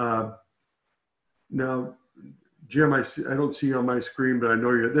 Now, Jim, I don't see you on my screen, but I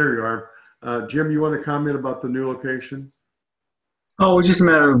know you're there. You are. Jim, you want to comment about the new location? Oh, it's just a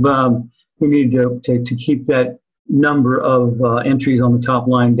matter of we need to keep that number of entries on the top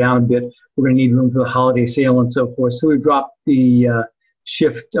line down a bit. We're going to need room for the holiday sale and so forth. So we've dropped the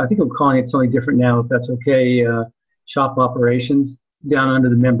shift. I think I'm calling it something different now, if that's okay. Shop operations down under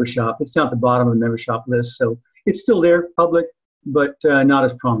the member shop. It's down at the bottom of the member shop list, so it's still there, public, but not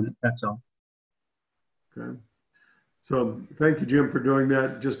as prominent. That's all. Okay. So thank you, Jim, for doing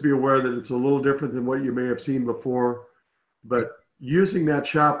that. Just be aware that it's a little different than what you may have seen before, but using that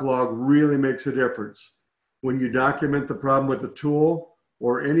shop log really makes a difference. When you document the problem with the tool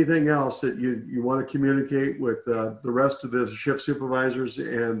or anything else that you want to communicate with the rest of the shift supervisors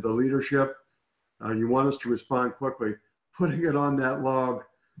and the leadership, you want us to respond quickly. Putting it on that log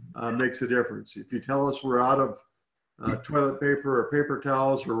makes a difference. If you tell us we're out of toilet paper or paper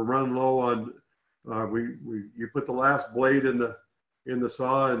towels, or we're running low on, you put the last blade in the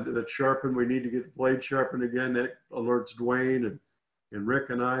saw and that's sharpened, we need to get the blade sharpened again, that alerts Dwayne and Rick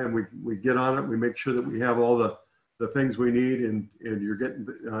and I, and we get on it. We make sure that we have all the things we need, and you're getting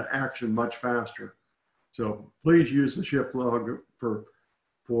action much faster. So please use the shift log for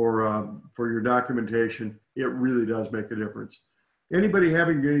your documentation. It really does make a difference. Anybody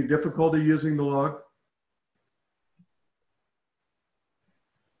having any difficulty using the log?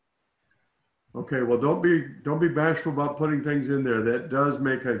 Okay, well, don't be bashful about putting things in there. That does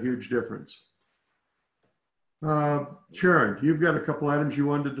make a huge difference. Sharon, you've got a couple items you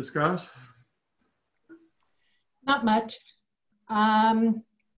wanted to discuss? Not much.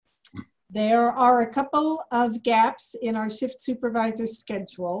 There are a couple of gaps in our shift supervisor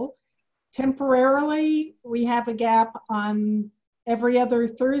schedule. Temporarily, we have a gap on every other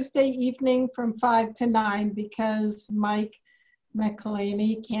Thursday evening from 5 to 9 because Mike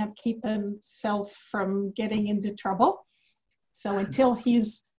McElhaney can't keep himself from getting into trouble. So until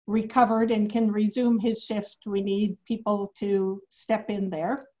he's recovered and can resume his shift, we need people to step in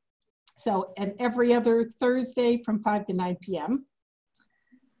there. So, and every other Thursday from 5 to 9 p.m.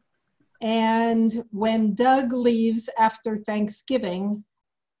 And when Doug leaves after Thanksgiving,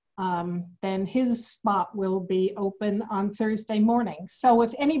 then his spot will be open on Thursday morning. So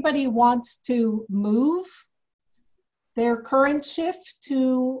if anybody wants to move their current shift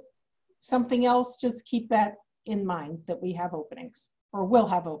to something else, just keep that in mind, that we have openings, or will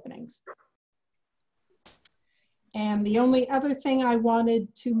have openings. And the only other thing I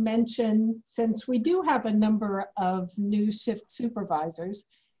wanted to mention, since we do have a number of new shift supervisors,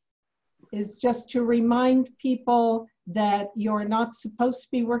 is just to remind people that you're not supposed to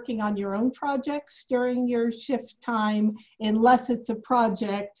be working on your own projects during your shift time unless it's a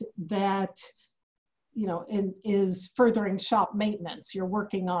project that, you know, is furthering shop maintenance. You're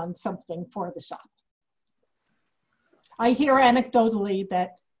working on something for the shop. I hear anecdotally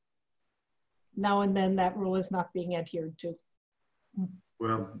that now and then that rule is not being adhered to.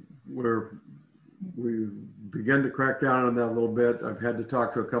 Well, we begin to crack down on that a little bit. I've had to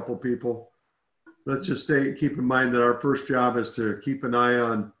talk to a couple people. Let's just keep in mind that our first job is to keep an eye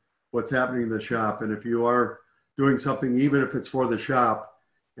on what's happening in the shop. And if you are doing something, even if it's for the shop,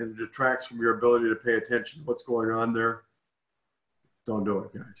 and it detracts from your ability to pay attention to what's going on there, don't do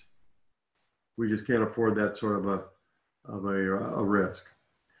it, guys. We just can't afford that sort of a risk.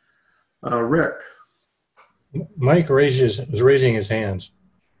 Rick. Mike is raising his hands.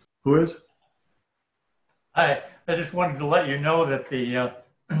 Who is? Hi, I just wanted to let you know that the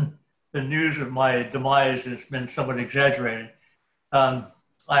the news of my demise has been somewhat exaggerated. I'm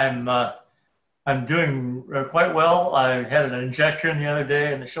doing quite well. I had an injection the other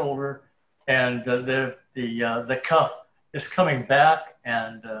day in the shoulder, and the cuff is coming back,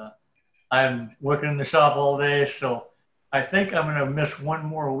 and I'm working in the shop all day. So I think I'm going to miss one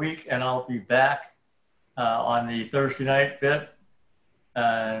more week, and I'll be back on the Thursday night bit,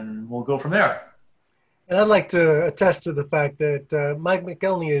 and we'll go from there. And I'd like to attest to the fact that Mike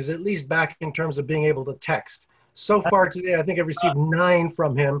McElney is at least back in terms of being able to text. So far today, I think I've received 9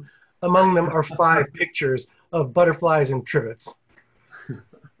 from him. Among them are 5 pictures of butterflies and trivets.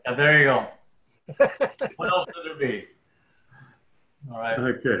 Yeah, there you go. What else could there be? All right.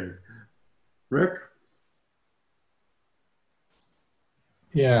 Okay. Rick?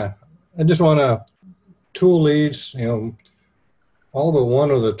 Yeah, I just want to, tool leads, you know, all but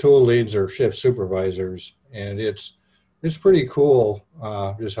one of the tool leads are shift supervisors, and it's pretty cool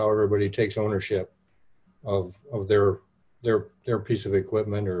just how everybody takes ownership of their piece of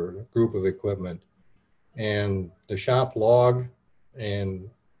equipment or group of equipment, and the shop log and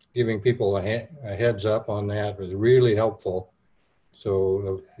giving people a heads up on that was really helpful.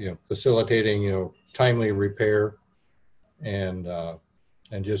 So, you know, facilitating, you know, timely repair and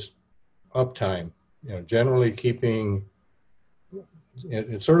just uptime, you know, generally keeping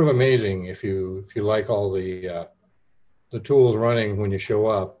it's sort of amazing if you like all the tools running when you show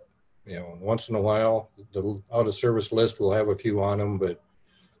up. You know, once in a while, the out of service list will have a few on them, but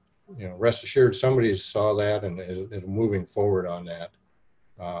you know, rest assured somebody saw that and is moving forward on that.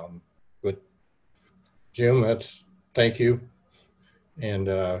 But Jim, thank you, and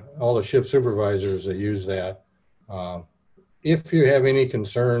all the shift supervisors that use that. If you have any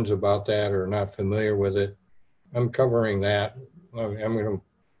concerns about that or not familiar with it, I'm covering that. I'm going to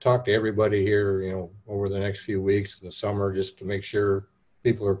talk to everybody here, you know, over the next few weeks in the summer, just to make sure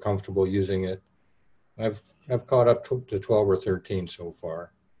people are comfortable using it. I've caught up to 12 or 13 so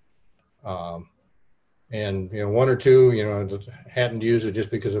far. And, you know, 1 or 2, you know, hadn't used it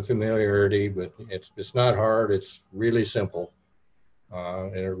just because of familiarity, but it's not hard. It's really simple.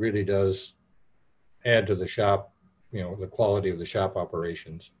 And it really does add to the shop, you know, the quality of the shop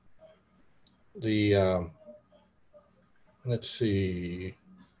operations. Let's see,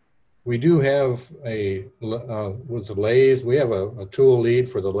 we do have with the lathe, we have a tool lead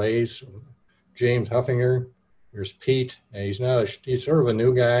for the lathes, James Huffinger. There's Pete, and he's sort of a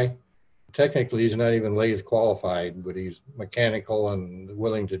new guy. Technically, he's not even lathe qualified, but he's mechanical and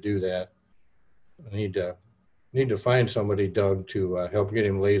willing to do that. I need to find somebody, Doug, to help get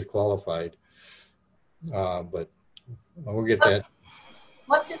him lathe qualified. But we'll get that.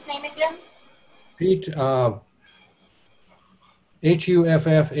 What's his name again? Pete,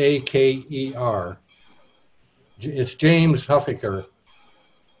 Huffaker. It's James Huffaker.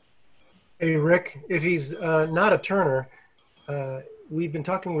 Hey, Rick, if he's not a turner, we've been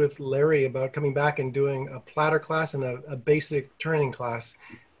talking with Larry about coming back and doing a platter class and a basic turning class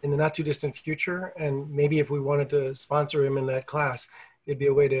in the not too distant future. And maybe if we wanted to sponsor him in that class, it'd be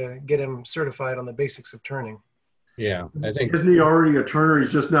a way to get him certified on the basics of turning. Yeah, I think. Isn't he already a turner?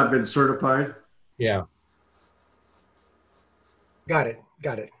 He's just not been certified? Yeah. Got it.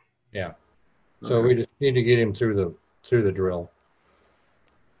 Yeah. So we just need to get him through the drill.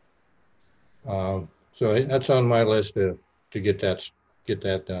 So that's on my list to get that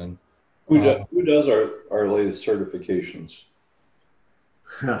done. Who does our lathe certifications?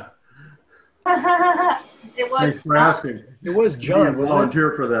 It was. Thanks for asking. It was John.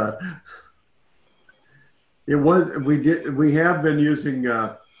 Volunteer for that. It was. We have been using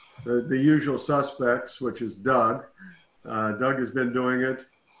the usual suspects, which is Doug. Doug has been doing it,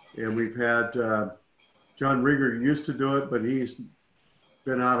 and we've had John Rieger used to do it, but he's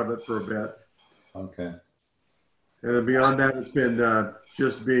been out of it for a bit. Okay. And then beyond that, it's been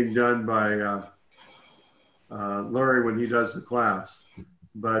just being done by Larry when he does the class.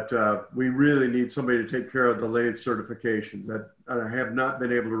 But we really need somebody to take care of the lathe certifications. That I have not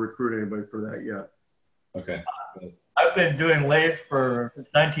been able to recruit anybody for that yet. Okay. I've been doing lathe since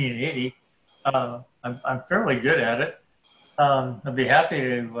 1980. I'm fairly good at it. I'd be happy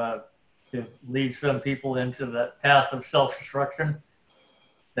to lead some people into that path of self-destruction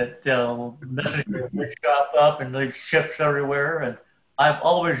that messes your shop up and leaves chips everywhere. And I've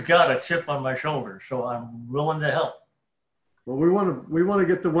always got a chip on my shoulder, so I'm willing to help. Well, we want to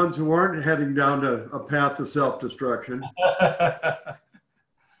get the ones who aren't heading down to a path of self-destruction.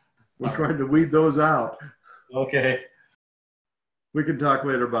 We're trying to weed those out. Okay. We can talk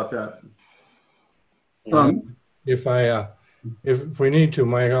later about that. If we need to,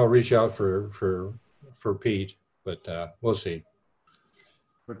 Mike, I'll reach out for Pete, but we'll see.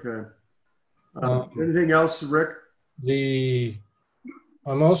 Okay. Anything else, Rick?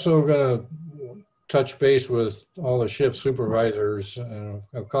 I'm also going to touch base with all the shift supervisors.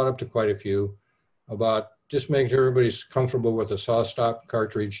 I've caught up to quite a few about just making sure everybody's comfortable with the saw stop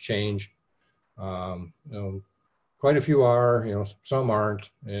cartridge change. Quite a few are, some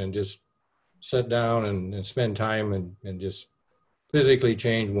aren't, and just sit down and spend time and just physically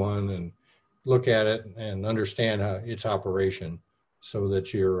change one and look at it and understand how its operation so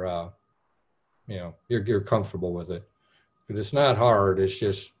that you're comfortable with it. But it's not hard. It's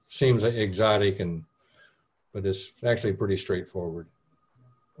just seems exotic, but it's actually pretty straightforward.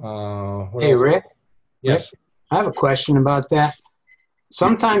 Hey, Rick? Yes. Rick, I have a question about that.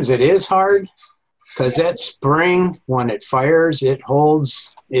 Sometimes it is hard because that spring, when it fires, it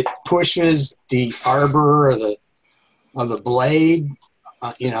pushes the arbor of the blade,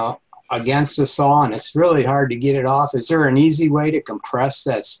 against the saw, and it's really hard to get it off. Is there an easy way to compress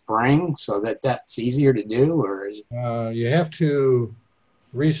that spring so that that's easier to do, or is it? You have to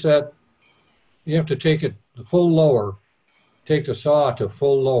reset. You have to take it the full lower, take the saw to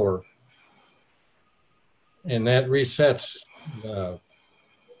full lower, and that resets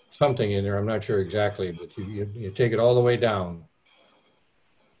something in there. I'm not sure exactly, but you take it all the way down.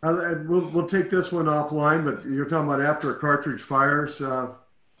 We'll take this one offline, but you're talking about after a cartridge fires,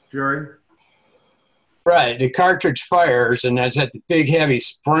 Jerry? Right, the cartridge fires, and there's that big heavy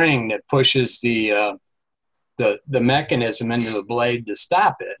spring that pushes the mechanism into the blade to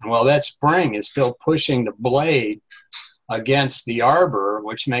stop it. Well, that spring is still pushing the blade against the arbor,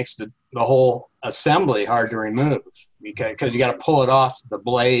 which makes the whole assembly hard to remove because you got to pull it off the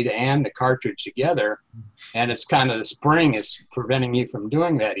blade and the cartridge together, and it's kind of the spring is preventing you from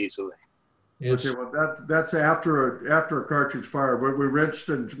doing that easily. Okay, well that's after a cartridge fire. What we wrenched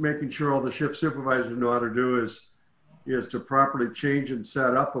and making sure all the shift supervisors know how to do is to properly change and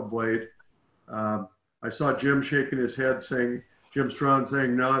set up a blade. I saw Jim shaking his head Jim Strawn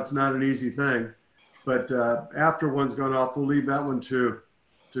saying, no, it's not an easy thing. But after one's gone off, we'll leave that one to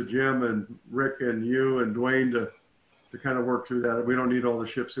Jim and Rick and you and Dwayne to kind of work through that. We don't need all the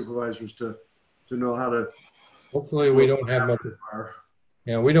shift supervisors to know how to. Hopefully we don't have much.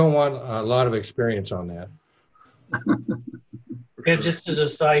 Yeah, we don't want a lot of experience on that. And just as a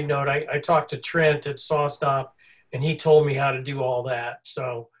side note, I talked to Trent at SawStop, and he told me how to do all that.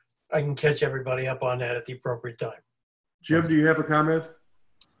 So I can catch everybody up on that at the appropriate time. Jim, do you have a comment?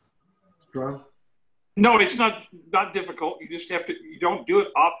 Strong? No, it's not difficult. You just have to, you don't do it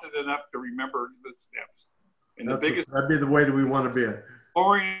often enough to remember the steps. And that'd be the way that we want to be in.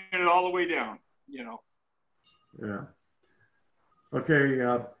 Lowering it all the way down, Yeah. Okay.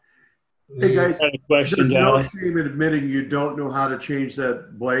 Hey guys, there's no shame in admitting you don't know how to change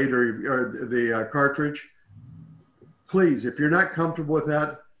that blade or the cartridge. Please, if you're not comfortable with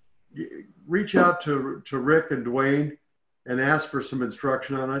that, reach out to Rick and Dwayne and ask for some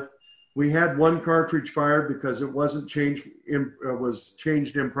instruction on it. We had one cartridge fired because it wasn't changed, was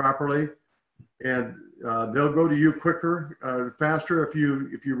changed improperly, and they'll go to you quicker, faster if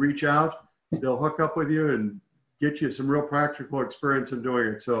you reach out. They'll hook up with you and get you some real practical experience in doing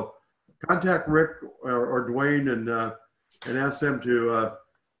it. So contact Rick or Dwayne and ask them to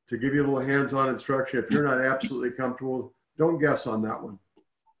give you a little hands-on instruction. If you're not absolutely comfortable, don't guess on that one.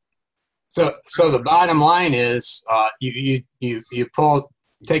 So the bottom line is you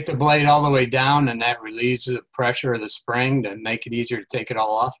take the blade all the way down, and that relieves the pressure of the spring to make it easier to take it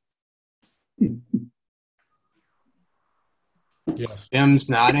all off. Yes. Jim's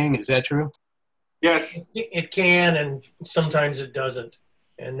nodding. Is that true? Yes. It can, and sometimes it doesn't.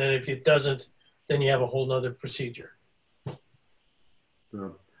 And then if it doesn't, then you have a whole nother procedure.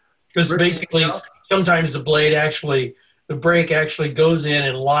 Because basically, sometimes the brake actually goes in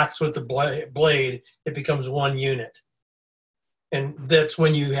and locks with the blade. It becomes one unit. And that's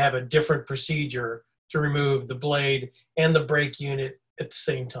when you have a different procedure to remove the blade and the brake unit at the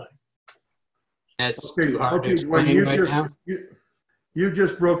same time. That's too hard to explain you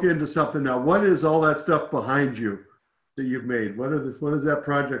just broke into something now. What is all that stuff behind you that you've made? What is that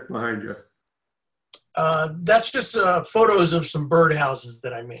project behind you? That's just photos of some birdhouses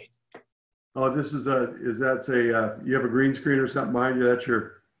that I made. Oh, this is you have a green screen or something behind you? That's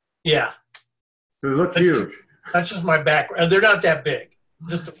your. Yeah. They look huge. That's just my background. They're not that big.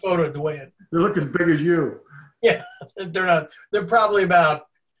 just a photo of Dwayne. They look as big as you. Yeah, they're not. They're probably about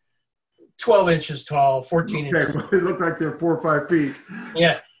 12 inches tall, 14 inches. Okay, well, they look like they're 4 or 5 feet.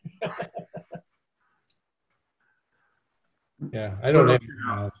 Yeah. Yeah, I don't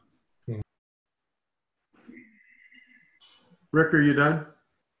have. Rick, are you done?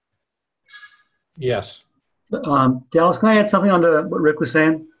 Yes. Dallas, can I add something on to what Rick was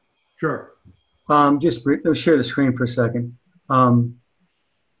saying? Sure. Just let's share the screen for a second. I'm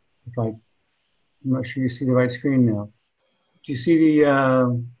not sure you see the right screen now. Do you see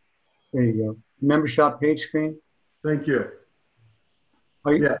the, there you go, member shop page screen? Thank you.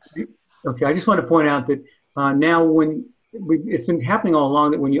 Yes. Okay, I just want to point out that now it's been happening all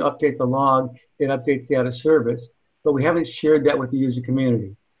along that when you update the log, it updates the out of service, but we haven't shared that with the user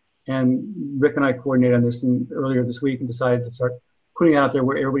community. And Rick and I coordinated on this earlier this week and decided to start putting it out there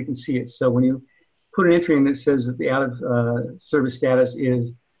wherever we can see it. So when you put an entry in that says that the out of service status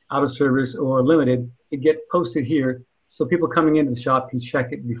is out of service or limited, it gets posted here so people coming into the shop can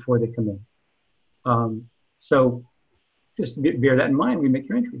check it before they come in. So just bear that in mind when you make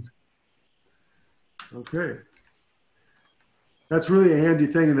your entries. Okay. That's really a handy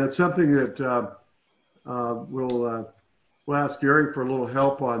thing, and that's something that we'll ask Gary for a little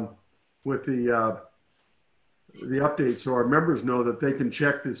help on with the update, so our members know that they can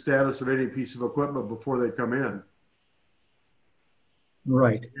check the status of any piece of equipment before they come in.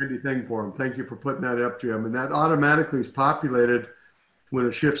 Right. That's a handy thing for them. Thank you for putting that up, Jim. And that automatically is populated when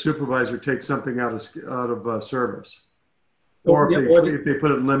a shift supervisor takes something out of service, or if they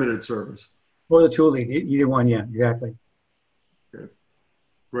put it in limited service. Or the tooling, either one, yeah, exactly. Okay,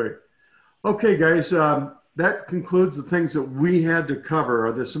 great. Okay, guys, that concludes the things that we had to cover.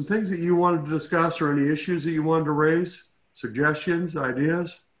 Are there some things that you wanted to discuss or any issues that you wanted to raise? Suggestions,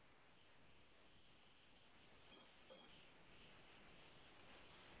 ideas?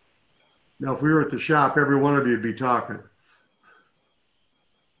 Now, if we were at the shop, every one of you would be talking.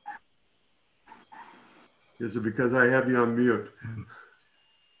 Is it because I have you on mute?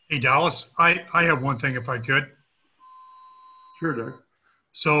 Hey, Dallas, I have one thing if I could. Sure, Doug.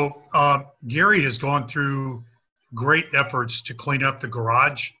 So Gary has gone through great efforts to clean up the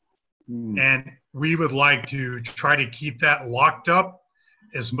garage. And we would like to try to keep that locked up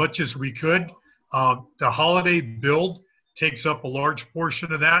as much as we could. The holiday build takes up a large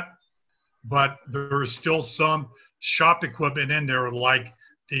portion of that, but there is still some shop equipment in there like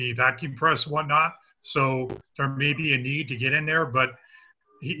the vacuum press and whatnot. So there may be a need to get in there, but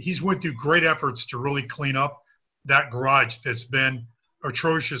he's went through great efforts to really clean up that garage that's been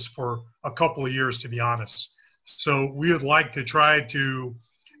atrocious for a couple of years, to be honest. So we would like to try to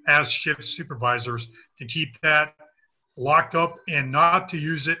ask shift supervisors to keep that locked up and not to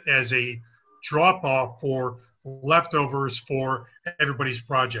use it as a drop-off for leftovers for everybody's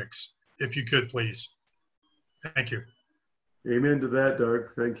projects, if you could, please. Thank you. Amen to that, Doug.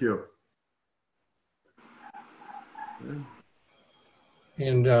 Thank you.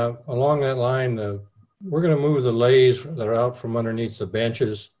 And along that line, we're going to move the lays that are out from underneath the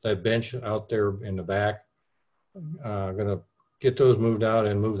benches, that bench out there in the back. Going to get those moved out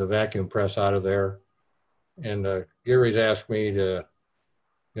and move the vacuum press out of there. And Gary's asked me to,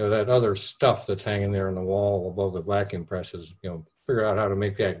 that other stuff that's hanging there on the wall above the vacuum presses, figure out how to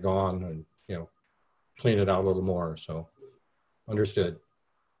make that gone and, clean it out a little more. So, understood.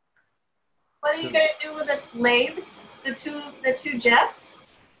 What are you going to do with the lathes, the two jets?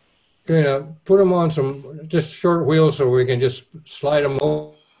 Going to put them on some just short wheels so we can just slide them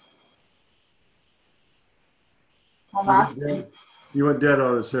over. You went dead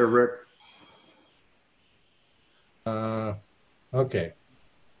on us there, Rick. Okay.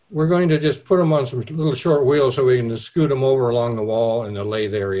 We're going to just put them on some little short wheels so we can just scoot them over along the wall in the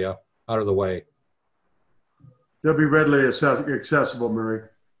lathe area out of the way. They'll be readily accessible, Mary.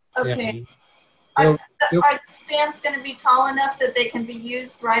 Okay. Yeah. Are the stands going to be tall enough that they can be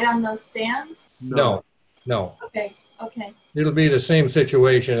used right on those stands? No. Okay, okay. It'll be the same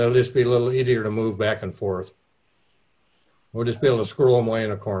situation. It'll just be a little easier to move back and forth. We'll just be able to scroll them away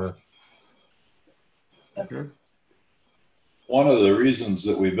in a corner. Okay. One of the reasons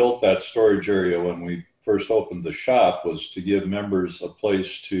that we built that storage area when we first opened the shop was to give members a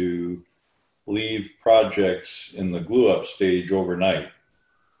place to leave projects in the glue up stage overnight.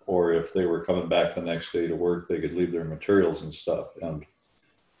 Or if they were coming back the next day to work, they could leave their materials and stuff. And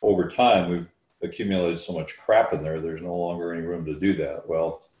over time, we've accumulated so much crap in there, there's no longer any room to do that.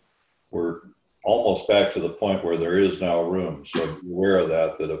 Well, we're almost back to the point where there is now room. So be aware of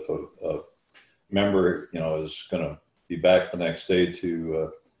that if a member, is going to be back the next day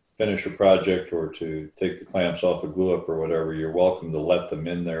to finish a project or to take the clamps off a glue up or whatever, you're welcome to let them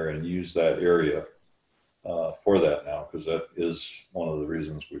in there and use that area for that now, because that is one of the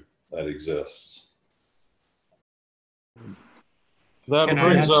reasons that exists. That Can I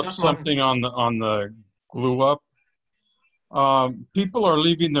brings add up something? something on the glue up. People are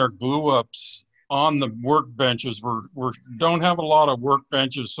leaving their glue ups on the workbenches. We don't have a lot of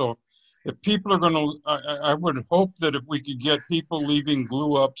workbenches, so if people are going to, I would hope that if we could get people leaving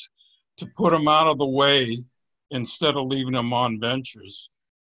glue ups to put them out of the way instead of leaving them on benches.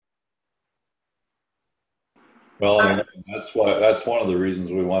 Well, I mean, that's one of the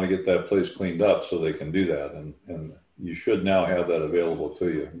reasons we want to get that place cleaned up so they can do that, and you should now have that available to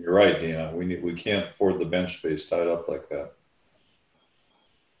you. You're right, Dina. We can't afford the bench space tied up like that.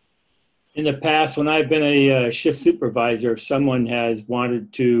 In the past, when I've been a shift supervisor, if someone has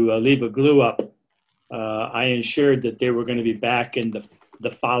wanted to leave a glue up, I ensured that they were going to be back in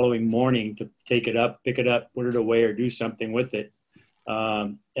the following morning to take it up, pick it up, put it away, or do something with it.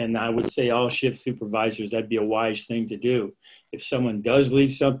 And I would say all shift supervisors, that'd be a wise thing to do. If someone does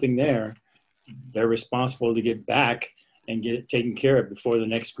leave something there, they're responsible to get back and get it taken care of before the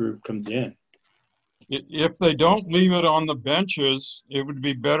next group comes in. If they don't leave it on the benches, it would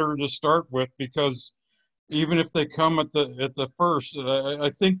be better to start with, because even if they come at the first, I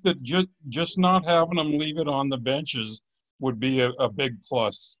think that just not having them leave it on the benches would be a big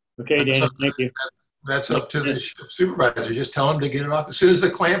plus. Okay, Dan, thank you. That's up to the supervisor. Just tell them to get it off. As soon as the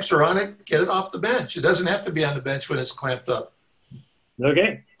clamps are on it, get it off the bench. It doesn't have to be on the bench when it's clamped up.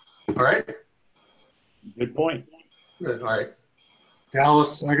 Okay. All right. Good point. Good. All right.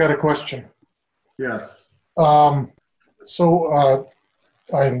 Dallas, I got a question. Yes. So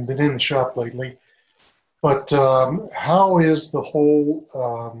I haven't been in the shop lately, but how is the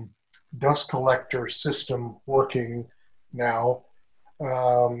whole dust collector system working now?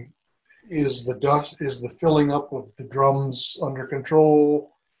 Is the filling up of the drums under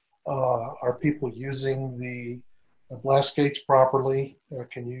control? Are people using the blast gates properly?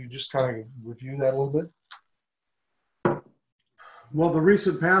 Can you just kind of review that a little bit? Well, the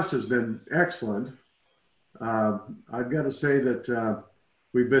recent past has been excellent. I've got to say that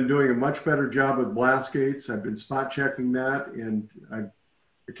we've been doing a much better job with blast gates. I've been spot checking that, and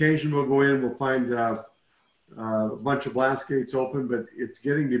occasionally we'll go in, we'll find a bunch of blast gates open, but it's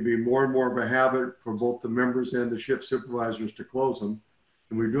getting to be more and more of a habit for both the members and the shift supervisors to close them.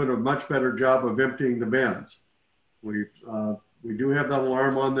 And we're doing a much better job of emptying the bins. We do have that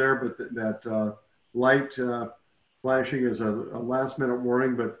alarm on there, but that light flashing is a last minute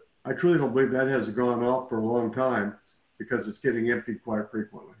warning, but I truly don't believe that has gone off for a long time because it's getting emptied quite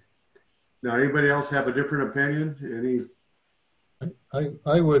frequently. Now, anybody else have a different opinion?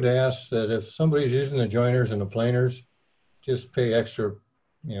 I would ask that if somebody's using the joiners and the planers, just pay extra,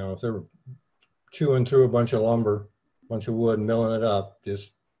 if they're chewing through a bunch of lumber, a bunch of wood, milling it up,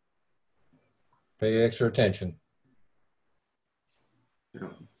 just pay extra attention. Yeah.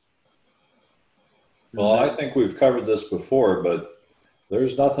 Well, I think we've covered this before, but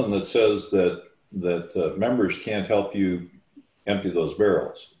there's nothing that says that members can't help you empty those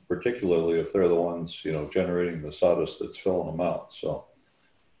barrels, particularly if they're the ones, generating the sawdust that's filling them out. So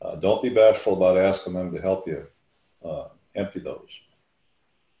don't be bashful about asking them to help you empty those.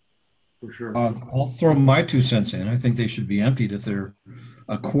 For sure. I'll throw my 2 cents in. I think they should be emptied if they're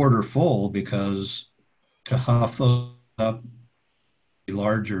a quarter full, because to huff those up, a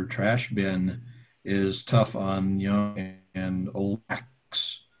larger trash bin is tough on young and old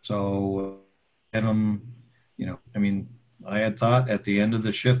backs. So, I had thought at the end of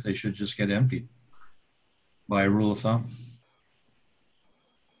the shift they should just get emptied by rule of thumb.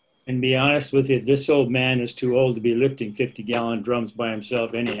 And be honest with you, this old man is too old to be lifting 50-gallon drums by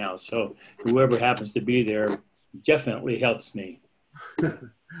himself anyhow. So whoever happens to be there definitely helps me.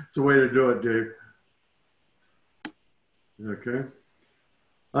 It's a way to do it, Dave. Okay.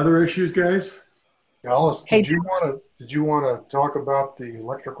 Other issues, guys? Alice, did you want to talk about the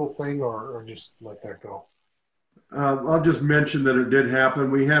electrical thing, or just let that go? I'll just mention that it did happen.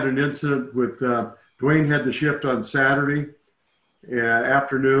 We had an incident with Dwayne had the shift on Saturday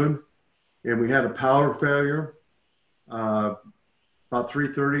afternoon, and we had a power failure about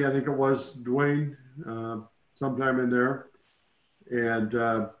 3:30, I think it was, Dwayne, sometime in there.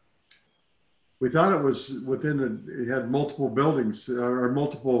 And we thought it was it had multiple buildings or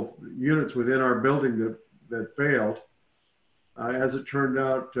multiple units within our building that failed. As it turned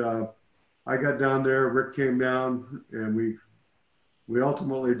out, I got down there, Rick came down, and we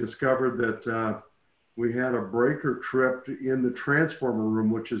ultimately discovered that we had a breaker tripped in the transformer room,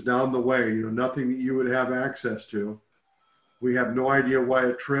 which is down the way, nothing that you would have access to. We have no idea why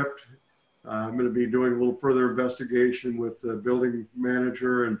it tripped. I'm going to be doing a little further investigation with the building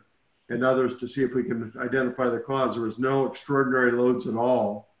manager and others to see if we can identify the cause. There was no extraordinary loads at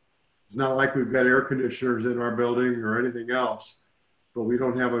all. It's not like we've got air conditioners in our building or anything else, but we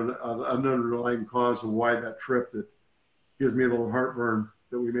don't have an underlying cause of why that tripped. It gives me a little heartburn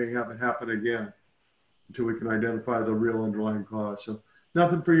that we may have it happen again until we can identify the real underlying cause. So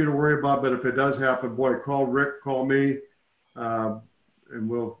nothing for you to worry about, but if it does happen, boy, call Rick, call me, and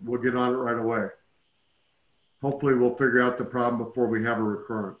we'll get on it right away. Hopefully we'll figure out the problem before we have a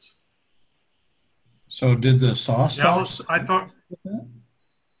recurrence. So did the saw Dallas, stops? I thought.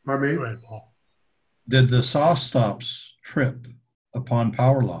 Pardon me? Go ahead, Paul. Did the saw stops trip upon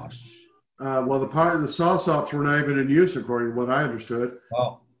power loss? Well, the saw stops were not even in use, according to what I understood.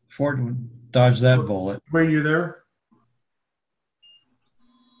 Oh, Ford dodged that bullet. Wayne, you there?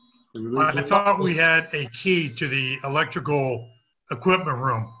 I thought we had a key to the electrical equipment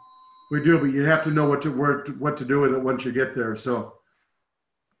room. We do, but you have to know what to do with it once you get there. So,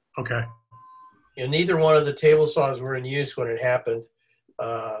 okay. And neither one of the table saws were in use when it happened.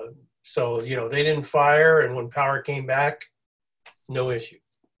 So, you know, they didn't fire, and when power came back, no issue.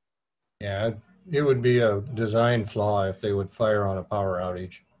 Yeah, it would be a design flaw if they would fire on a power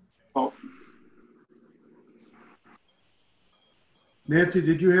outage. Oh. Nancy,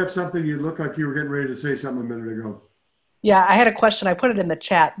 did you have something? You looked like you were getting ready to say something a minute ago. Yeah, I had a question. I put it in the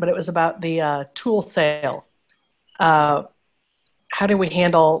chat, but it was about the tool sale. How do we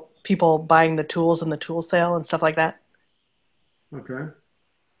handle people buying the tools in the tool sale and stuff like that? Okay.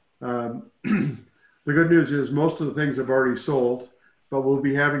 The good news is most of the things have already sold, but we'll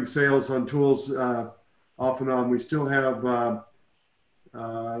be having sales on tools off and on. We still have, I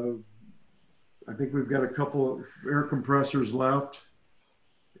think we've got a couple of air compressors left,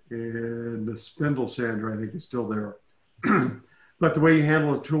 and the spindle sander, I think, is still there. But the way you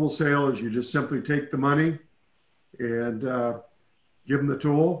handle a tool sale is you just simply take the money and give them the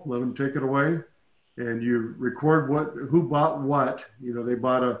tool, let them take it away, and you record who bought what. You know, they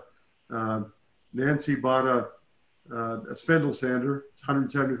bought Nancy bought a spindle sander, it's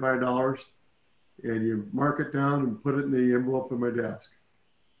 $175, and you mark it down and put it in the envelope on my desk.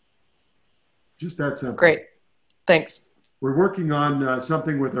 Just that simple. Great, thanks. We're working on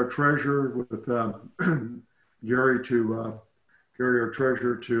something with our treasurer, with Gary, our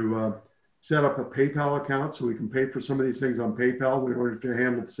treasurer, to set up a PayPal account so we can pay for some of these things on PayPal. We don't have to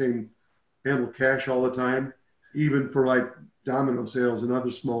handle cash all the time, even for like domino sales and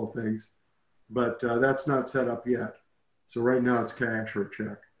other small things. But that's not set up yet. So right now it's cash or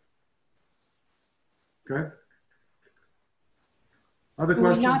check. Okay. Other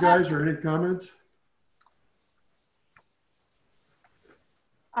questions, guys, or any comments?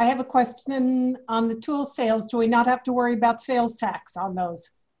 I have a question on the tool sales. Do we not have to worry about sales tax on those?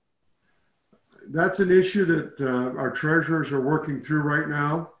 That's an issue that our treasurers are working through right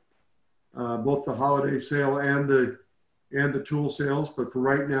now, both the holiday sale and the tool sales. But for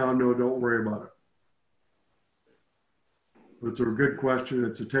right now, no, don't worry about it. It's a good question.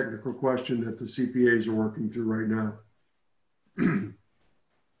 It's a technical question that the CPAs are working through right now.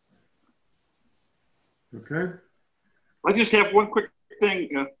 Okay. I just have one quick thing.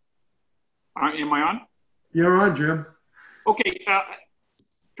 Am I on? You're on, Jim. Okay.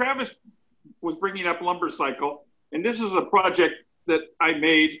 Travis was bringing up lumber cycle, and this is a project that I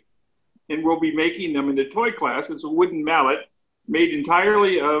made, and we'll be making them in the toy class. It's a wooden mallet made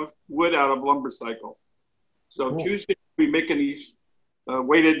entirely of wood out of lumber cycle. So cool. Tuesday we'll be making these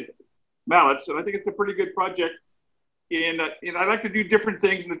weighted mallets, and I think it's a pretty good project. And I like to do different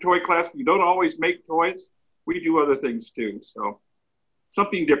things in the toy class. We don't always make toys. We do other things too. So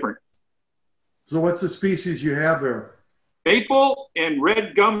something different. So what's the species you have there? Maple and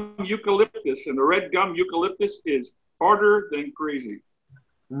red gum eucalyptus. And the red gum eucalyptus is harder than crazy.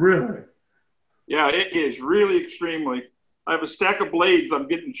 Really? Yeah, it is really extremely. I have a stack of blades I'm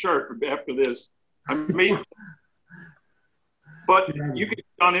getting sharp after this. But you can do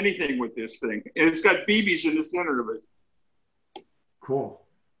on anything with this thing. And it's got BBs in the center of it. Cool.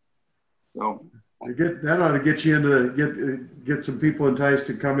 So that ought to get you into get some people enticed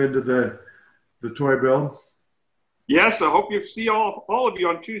to come into the toy build. Yes, I hope you see all of you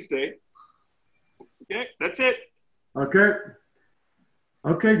on Tuesday. Okay, that's it. Okay.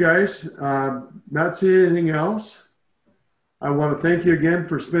 Okay, guys. Not seeing anything else. I want to thank you again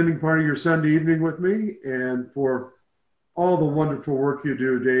for spending part of your Sunday evening with me and for all the wonderful work you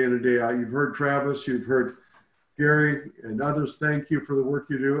do day in and day out. You've heard Travis, you've heard Gary, and others. Thank you for the work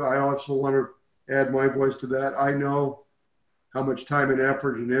you do. I also want to add my voice to that. I know how much time and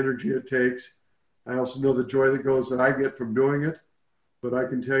effort and energy it takes, I also know the joy that I get from doing it. But I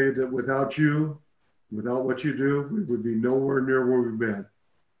can tell you that without you, without what you do, we would be nowhere near where we've been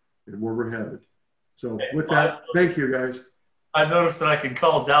and where we're headed. So with that, thank you guys. I noticed that I can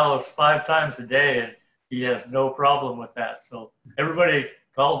call Dallas 5 times a day and he has no problem with that. So everybody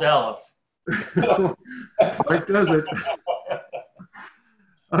call Dallas. Mike does it.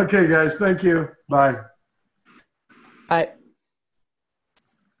 Okay, guys. Thank you. Bye. Bye.